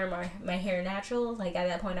never wear my hair natural. Like, at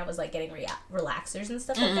that point, I was, like, getting relaxers and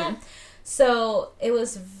stuff like that. So, it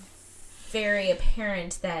was very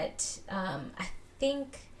apparent that I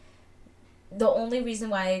think the only reason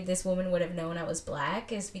why this woman would have known I was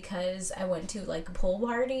black is because I went to, like, a pool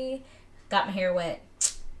party, got my hair wet.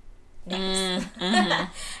 Next.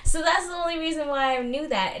 So that's the only reason why I knew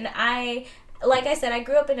that. And like I said, I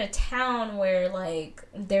grew up in a town where, like,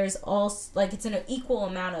 there's it's an equal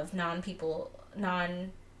amount of non-black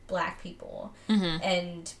people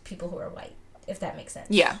and people who are white, if that makes sense.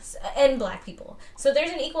 Yeah. And black people. So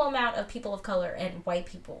there's an equal amount of people of color and white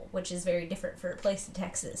people, which is very different for a place in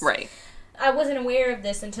Texas. Right. I wasn't aware of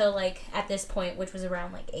this until, like, at this point, which was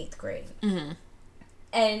around, like, 8th grade.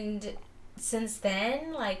 And since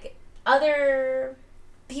then, like, other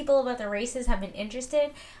people of other races have been interested.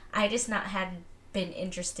 I just hadn't been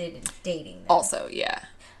interested in dating them. Also, yeah.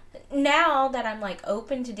 Now that I'm, like,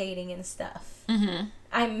 open to dating and stuff,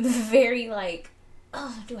 I'm very, like,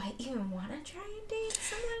 oh, do I even want to try and date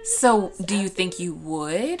someone? So, do you think you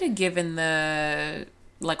would, given the,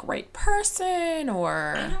 like, right person,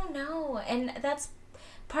 or? I don't know. And that's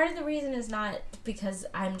part of the reason is not because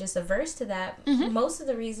I'm just averse to that. Most of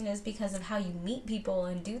the reason is because of how you meet people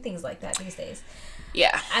and do things like that these days.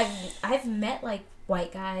 Yeah. I've met like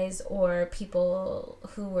white guys or people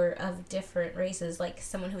who were of different races, like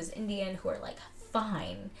someone who was Indian, who are like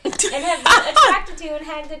fine and have been attracted to and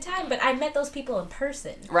had a good time, but I met those people in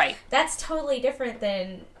person. Right. That's totally different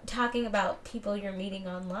than talking about people you're meeting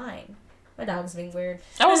online. My dog's being weird.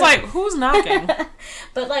 I was like, who's knocking?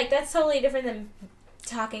 But like, that's totally different than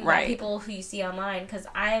talking about Right. people who you see online, because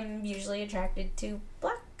I'm usually attracted to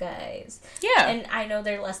black guys. Yeah. And I know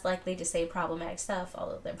they're less likely to say problematic stuff,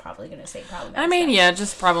 although they're probably going to say problematic I mean, stuff. yeah,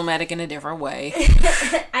 just problematic in a different way.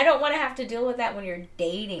 I don't want to have to deal with that when you're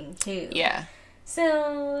dating, too. Yeah.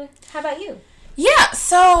 So, how about you? Yeah,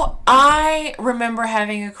 so I remember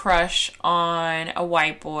having a crush on a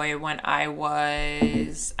white boy when I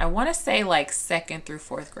was, I want to say like 2nd through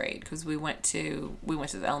 4th grade, because we went to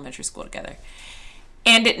the elementary school together.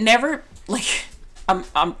 And it never, like,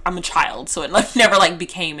 I'm a child, so it never like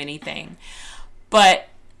became anything. But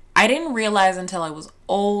I didn't realize until I was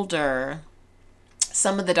older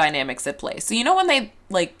some of the dynamics at play. So you know when they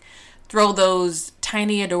like throw those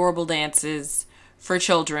tiny adorable dances for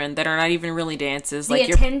children that are not even really dances, The like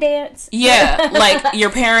attendance? yeah, like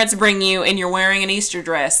your parents bring you and you're wearing an Easter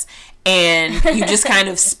dress and you just kind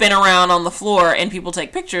of spin around on the floor and people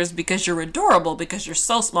take pictures because you're adorable because you're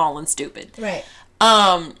so small and stupid. Right.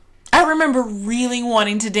 I remember really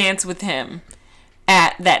wanting to dance with him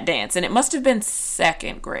at that dance, and it must have been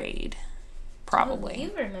 2nd grade, probably. Oh,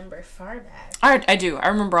 you remember far back. I do. I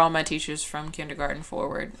remember all my teachers from kindergarten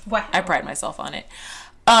forward. Wow. I pride myself on it.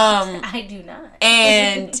 I do not.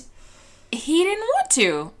 And he didn't want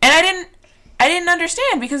to, and I didn't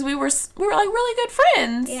understand because we were like really good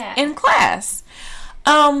friends in class.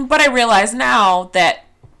 But I realize now that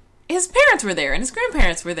his parents were there and his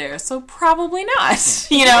grandparents were there, so probably not.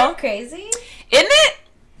 You know, crazy, isn't it?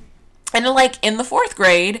 And like in the 4th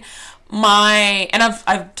grade, and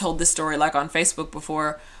I've told this story like on Facebook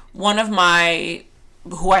before. One of my,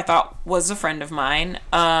 who I thought was a friend of mine,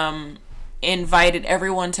 invited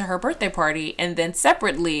everyone to her birthday party, and then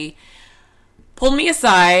separately pulled me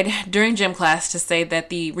aside during gym class to say that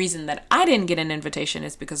the reason that I didn't get an invitation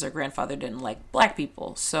is because her grandfather didn't like black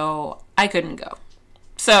people, so I couldn't go.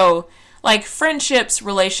 So, like, friendships,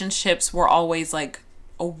 relationships were always, like,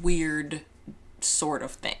 a weird sort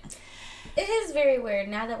of thing. It is very weird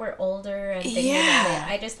now that we're older and thinking about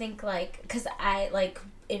it. I just think, like, because I, like,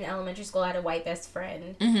 in elementary school, I had a white best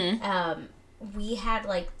friend. Mm-hmm. We had,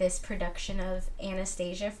 like, this production of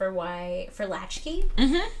Anastasia for Latchkey.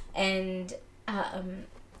 Mm-hmm. And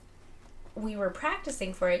we were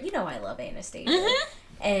practicing for it. You know I love Anastasia. Mm-hmm.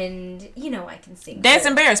 And, you know, I can sing.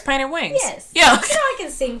 Dancing Bears, Painted Wings. Yes. Yeah. You know I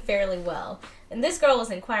can sing fairly well. And this girl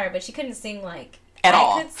was in choir, but she couldn't sing like at I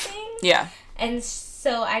all. could sing. Yeah. And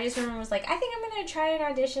so I just remember was like, I think I'm going to try an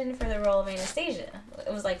audition for the role of Anastasia.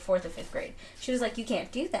 It was like 4th or 5th grade. She was like, you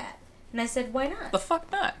can't do that. And I said, why not? The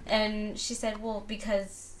fuck not? And she said, well,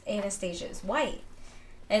 because Anastasia is white.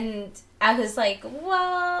 And I was like,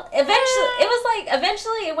 well,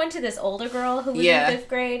 eventually it went to this older girl who was in 5th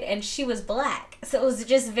grade, and she was black. So it was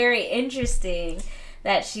just very interesting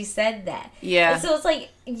that she said that. Yeah. And so it's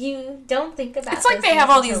like, you don't think about it's like they have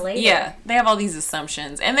all these, later. they have all these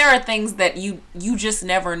assumptions. And there are things that you just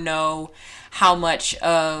never know how much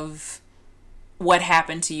of what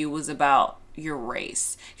happened to you was about your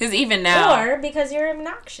race. Because even now... Or because you're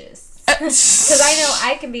obnoxious. Because I know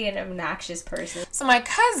I can be an obnoxious person. So my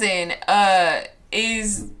cousin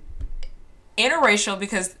is interracial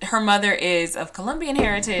because her mother is of Colombian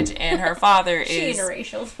heritage and her father is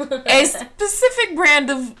interracial. a specific brand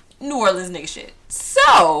of New Orleans nigga shit.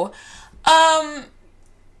 So, and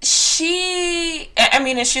she's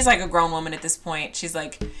like a grown woman at this point. She's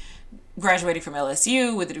like graduating from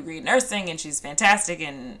LSU with a degree in nursing, and she's fantastic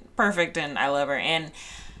and perfect, and I love her.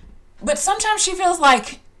 But sometimes she feels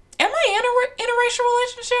like, am I in a interracial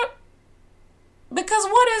relationship? Because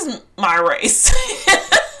what is my race?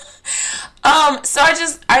 So I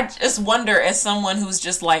just wonder, as someone who's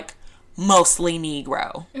just like mostly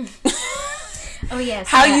Negro. Oh yes.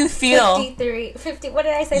 How you feel? 50. What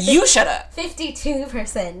did I say? You shut up.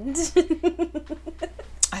 52%.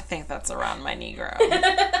 I think that's around my Negro.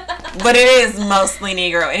 But it is mostly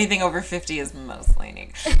Negro. Anything over 50 is mostly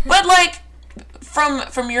Negro. But like,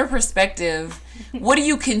 from your perspective, what do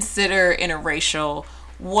you consider interracial?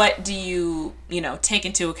 What do you take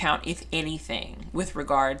into account, if anything, with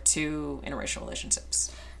regard to interracial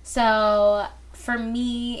relationships? So, for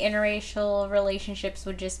me, interracial relationships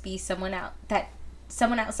would just be someone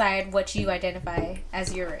outside what you identify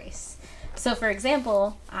as your race. So, for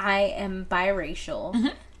example, I am biracial, mm-hmm.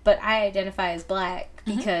 but I identify as black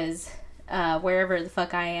because wherever the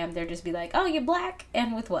fuck I am, they'll just be like, oh, you're black?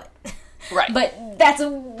 And with what? Right. But that's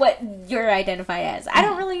what you're identified as. I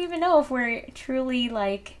don't really even know if we're truly,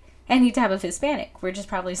 like, any type of Hispanic. We're just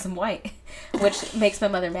probably some white, which makes my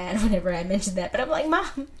mother mad whenever I mention that. But I'm like,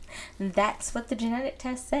 Mom, that's what the genetic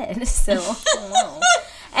test said. So, no.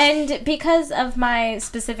 And because of my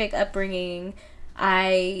specific upbringing,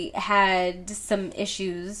 I had some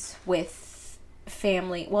issues with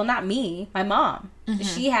family. Well, not me, my mom. Mm-hmm.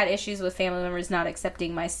 She had issues with family members not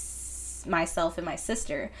accepting myself and my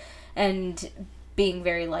sister, and being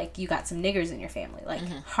very like, you got some niggers in your family, like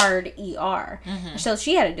hard ER. So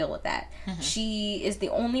she had to deal with that. She is the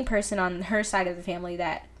only person on her side of the family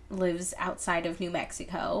that lives outside of New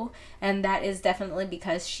Mexico, and that is definitely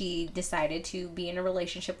because she decided to be in a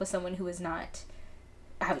relationship with someone who is not,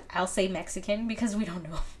 I'll say Mexican, because we don't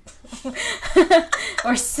know.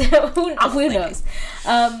 Or so, who knows?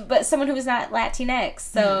 But someone who is not Latinx.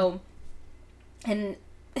 So, and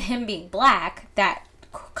him being black, that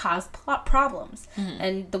caused problems.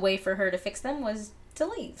 And the way for her to fix them was to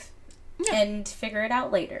leave and figure it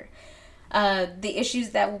out later. The issues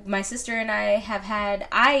that my sister and I have had,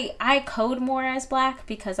 I code more as black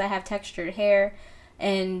because I have textured hair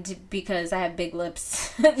and because I have big lips,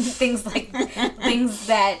 things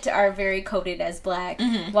that are very coded as black.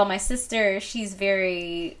 While my sister, she's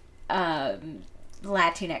very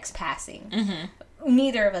Latinx passing.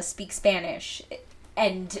 Neither of us speak Spanish.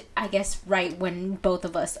 And I guess right when both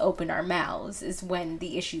of us open our mouths is when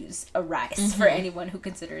the issues arise for anyone who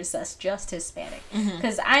considers us just Hispanic.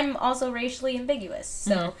 Because I'm also racially ambiguous.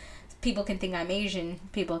 So people can think I'm Asian.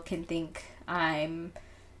 People can think I'm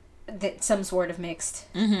some sort of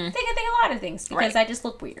mixed. They can think a lot of things because I just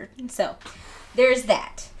look weird. So there's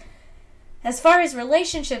that. As far as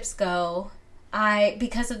relationships go,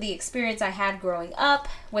 because of the experience I had growing up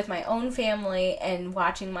with my own family and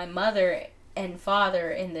watching my mother and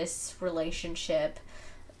father in this relationship,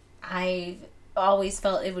 I always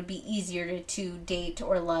felt it would be easier to date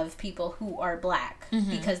or love people who are black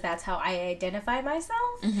because that's how I identify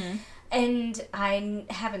myself. And I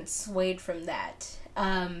haven't swayed from that.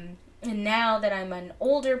 And now that I'm an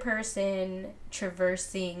older person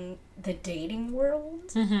traversing the dating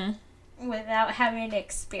world without having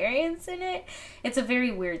experience in it, it's a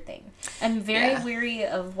very weird thing. I'm very weary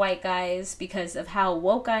of white guys because of how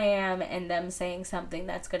woke I am and them saying something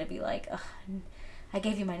that's going to be like, I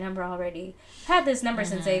gave you my number already. I've had this number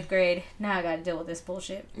since 8th grade. Now I got to deal with this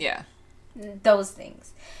bullshit. Yeah. Those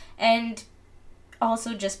things. And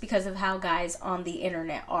also just because of how guys on the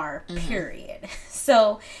internet are, period.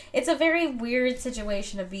 So it's a very weird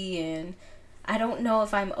situation to be in. I don't know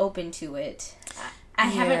if I'm open to it. I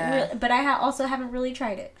haven't, but I also haven't really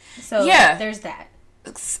tried it. So there's that.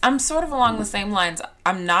 I'm sort of along the same lines.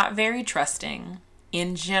 I'm not very trusting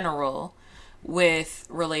in general with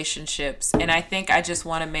relationships, and I think I just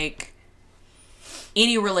want to make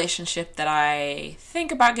any relationship that I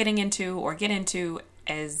think about getting into or get into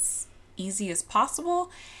as easy as possible.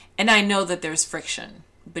 And I know that there's friction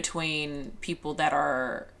between people that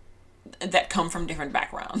come from different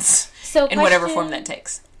backgrounds, so in whatever form that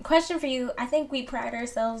takes. Question for you. I think we pride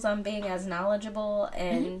ourselves on being as knowledgeable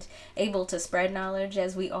and able to spread knowledge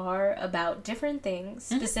as we are about different things,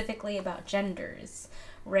 specifically about genders,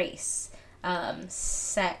 race,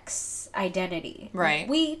 sex, identity. Right.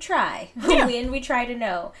 We try. And we try to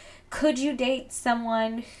know. Could you date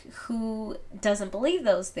someone who doesn't believe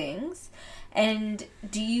those things? And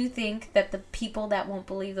do you think that the people that won't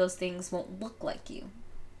believe those things won't look like you?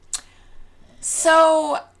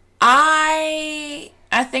 So I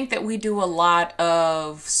think that we do a lot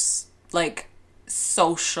of like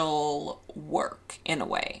social work in a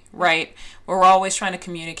way, right? We're always trying to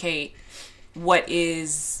communicate what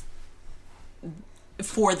is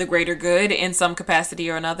for the greater good in some capacity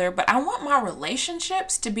or another. But I want my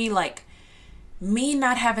relationships to be like me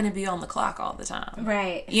not having to be on the clock all the time.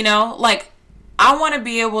 Right. You know, like I want to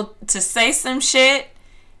be able to say some shit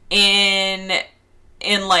in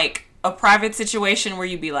like a private situation where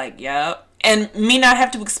you'd be like, yep. And me not have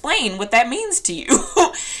to explain what that means to you,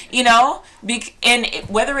 you know? And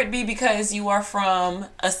whether it be because you are from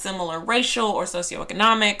a similar racial or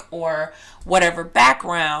socioeconomic or whatever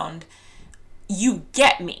background, you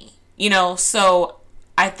get me, you know? So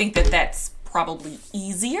I think that that's probably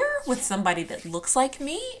easier with somebody that looks like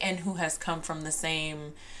me and who has come from the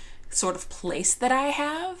same sort of place that I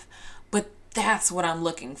have. But that's what I'm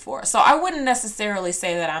looking for. So I wouldn't necessarily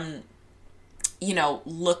say that I'm not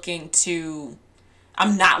looking to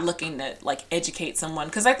like educate someone,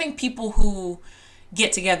 because I think people who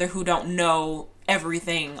get together who don't know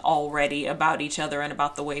everything already about each other and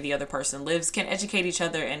about the way the other person lives can educate each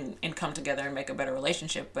other and come together and make a better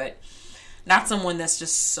relationship. But not someone that's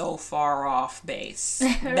just so far off base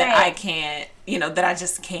that Right. I can't, that I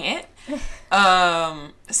just can't. So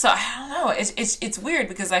I don't know. It's weird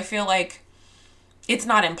because I feel like it's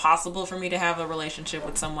not impossible for me to have a relationship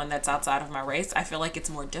with someone that's outside of my race. I feel like it's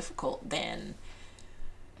more difficult than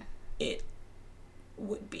it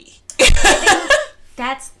would be.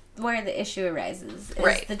 That's where the issue arises. Is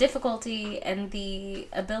Right. the difficulty and the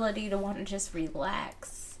ability to want to just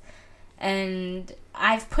relax. And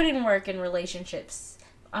I've put in work in relationships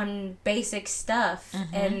on basic stuff,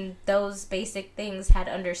 and those basic things had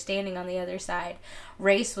understanding on the other side.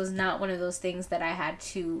 Race was not one of those things that I had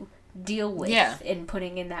to deal with in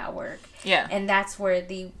putting in that work. Yeah. And that's where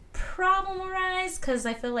the problem arises, because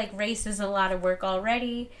I feel like race is a lot of work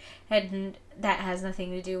already, and that has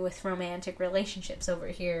nothing to do with romantic relationships over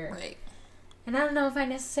here. Right. And I don't know if I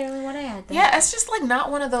necessarily want to add that. Yeah, it's just like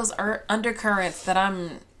not one of those undercurrents that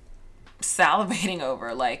I'm salivating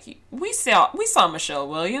over. Like we saw Michelle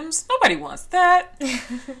Williams. Nobody wants that.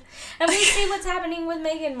 And we see what's happening with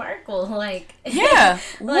Meghan Markle. Like, Yeah.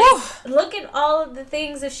 look at all of the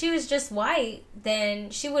things. If she was just white,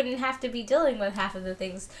 then she wouldn't have to be dealing with half of the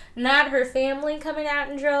things. Not her family coming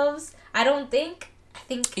out in droves. I think.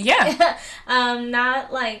 Yeah.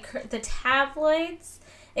 Not like the tabloids.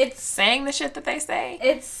 It's Saying the shit that they say.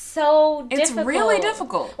 It's so difficult. It's really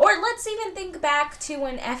difficult. Or let's even think back to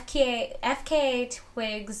when FKA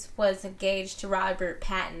Twigs was engaged to Robert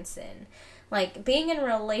Pattinson. Like, being in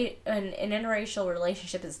an interracial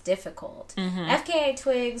relationship is difficult. FKA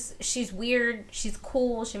Twigs, she's weird, she's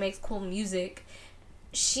cool, she makes cool music.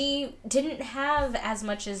 She didn't have as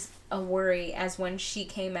much as a worry as when she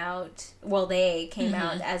came out, they came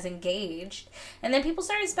out as engaged. And then people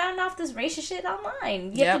started spouting off this racist shit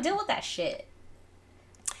online. You have to deal with that shit.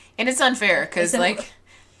 And it's unfair because, like,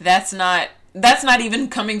 that's not even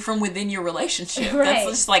coming from within your relationship. Right. That's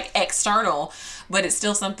just, like, external, but it's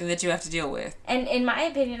still something that you have to deal with. And in my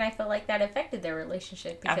opinion, I feel like that affected their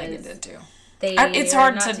relationship because I think it did, too. It's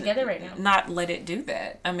hard not together right now. Not let it do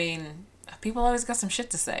that. I mean, people always got some shit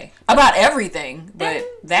to say about everything, but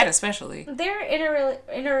that especially. There are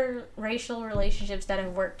interracial relationships that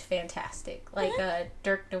have worked fantastic, like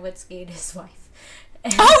Dirk Nowitzki and his wife.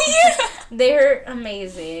 Oh, yeah! They're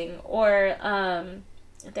amazing. Or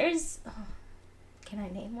there's... can I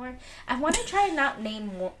name more? I want to try and not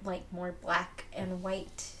name more black and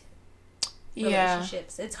white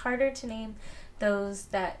relationships. It's harder to name those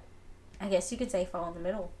that I guess you could say fall in the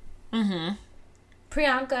middle. Mm-hmm.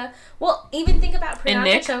 Priyanka. Well, even think about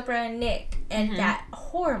Priyanka Chopra and Nick and that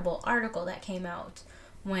horrible article that came out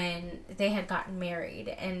when they had gotten married.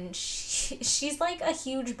 And she's like a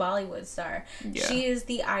huge Bollywood star. Yeah. She is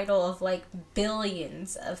the idol of like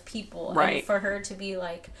billions of people. Right. And for her to be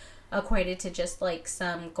like equated to just like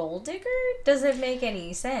some gold digger doesn't make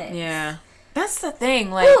any sense. Yeah. That's the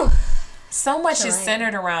thing. Like, so much is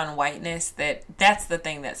centered around whiteness that's the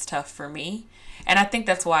thing that's tough for me. And I think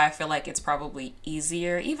that's why I feel like it's probably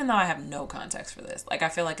easier, even though I have no context for this. Like, I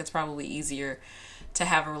feel like it's probably easier to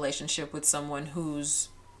have a relationship with someone whose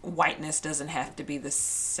whiteness doesn't have to be the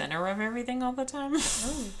center of everything all the time.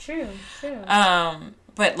 Oh, true.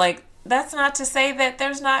 But, like, that's not to say that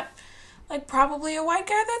there's not, like, probably a white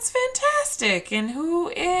guy that's fantastic and who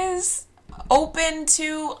is open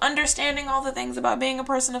to understanding all the things about being a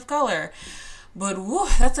person of color. But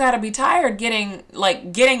that's gotta be tired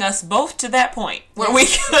getting us both to that point where we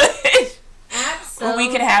could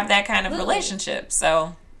have that kind of relationship.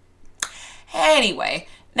 So anyway,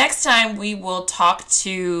 next time we will talk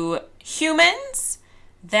to humans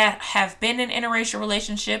that have been in interracial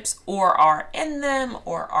relationships or are in them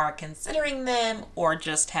or are considering them or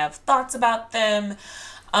just have thoughts about them.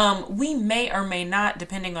 We may or may not,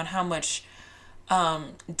 depending on how much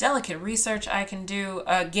delicate research I can do,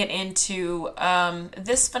 get into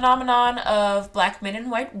this phenomenon of black men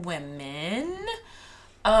and white women.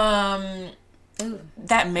 That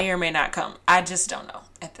may or may not come. I just don't know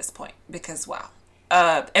at this point because, wow.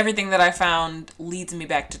 Everything that I found leads me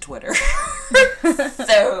back to Twitter.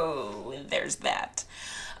 So there's that.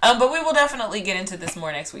 But we will definitely get into this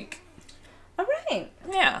more next week. All right.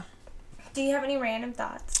 Yeah. Do you have any random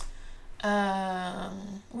thoughts?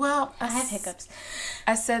 Well, I have hiccups.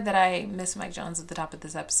 I said that I miss Mike Jones at the top of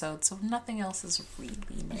this episode, so nothing else is really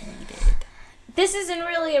needed. This isn't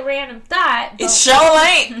really a random thought. It sure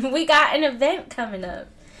ain't. We got an event coming up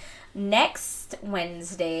next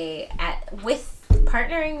Wednesday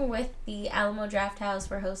partnering with the Alamo Drafthouse.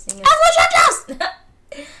 We're hosting Alamo Drafthouse.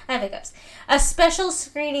 I have hiccups. A special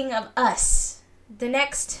screening of Us, the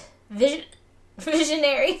next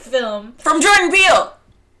visionary film from Jordan Peele.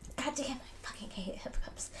 God damn, I fucking hate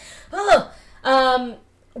hiccups. Oh,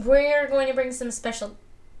 we're going to bring some special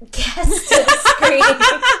guests to the screen.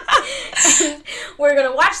 And we're going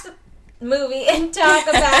to watch the movie and talk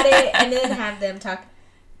about it, and then have them talk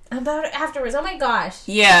about it afterwards. Oh my gosh.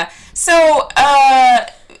 Yeah. So,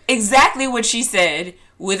 exactly what she said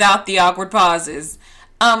without the awkward pauses.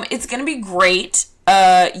 It's going to be great.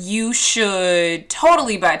 You should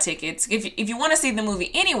totally buy tickets. If you want to see the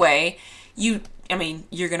movie anyway, you're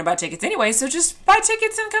going to buy tickets anyway, so just buy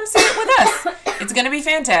tickets and come see it with us. It's going to be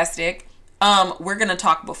fantastic. We're going to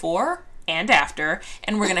talk before and after,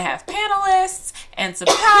 and we're going to have panelists and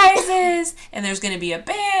surprises, and there's going to be a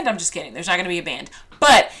band. I'm just kidding. There's not going to be a band.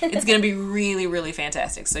 But it's going to be really, really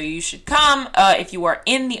fantastic. So you should come if you are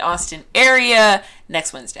in the Austin area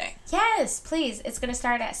next Wednesday. Yes, please. It's going to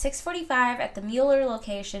start at 6:45 at the Mueller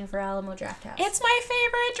location for Alamo Drafthouse. It's my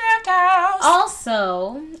favorite draft house.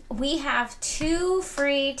 Also, we have 2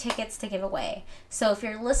 free tickets to give away. So if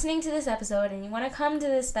you're listening to this episode and you want to come to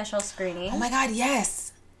this special screening, Oh my God,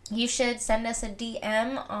 yes. you should send us a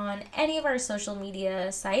DM on any of our social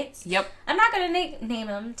media sites. Yep. I'm not going to name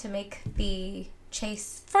them to make the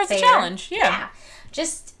chase For the fair. challenge, yeah.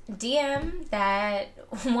 Just DM that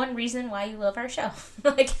one reason why you love our show.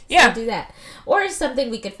 Yeah. Do that. Or something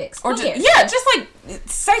we could fix. Or Who cares? just like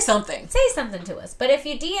say something. Say something to us. But if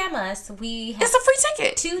you DM us, we have It's a free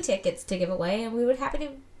ticket. 2 tickets to give away, and we would happy to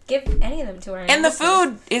give any of them to our And the listeners.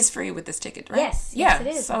 food is free with this ticket, right? Yes, Yeah. it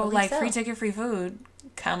is. I So believe like so. free ticket, free food.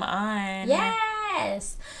 Come on.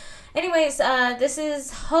 Yes. Anyways, this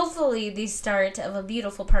is hopefully the start of a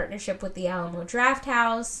beautiful partnership with the Alamo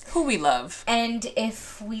Drafthouse. Who we love. And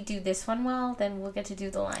if we do this one well, then we'll get to do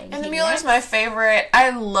the Lion And the King Mueller's next. my favorite.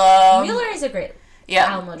 I love Mueller is a great The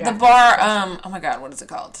Alamo Drafthouse. bar, oh my God, what is it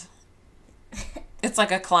called? It's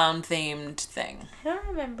like a clown themed thing. I don't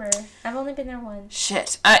remember. I've only been there once.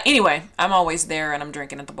 Shit. Anyway, I'm always there and I'm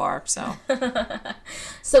drinking at the bar, so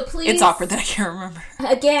So please, it's awkward that I can't remember.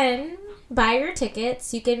 again, buy your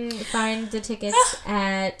tickets. You can find the tickets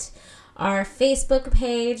at our Facebook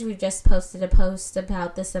page. We've just posted a post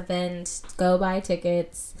about this event. Go buy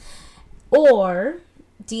tickets. Or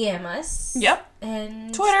DM us. Yep.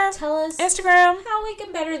 And Twitter, tell us Instagram. how we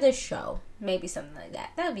can better this show. Maybe something like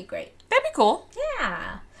that. That would be great. That'd be cool.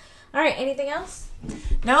 Yeah. All right. Anything else?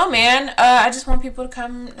 No, man. I just want people to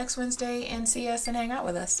come next Wednesday and see us and hang out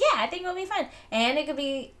with us. Yeah, I think it'll be fun. And it could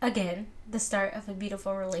be, again, the start of a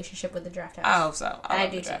beautiful relationship with the Draft House. I hope so. I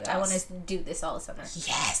love do the too. Draft I House. want us to do this all summer.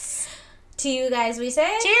 Yes. To you guys, we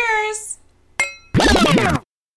say... Cheers.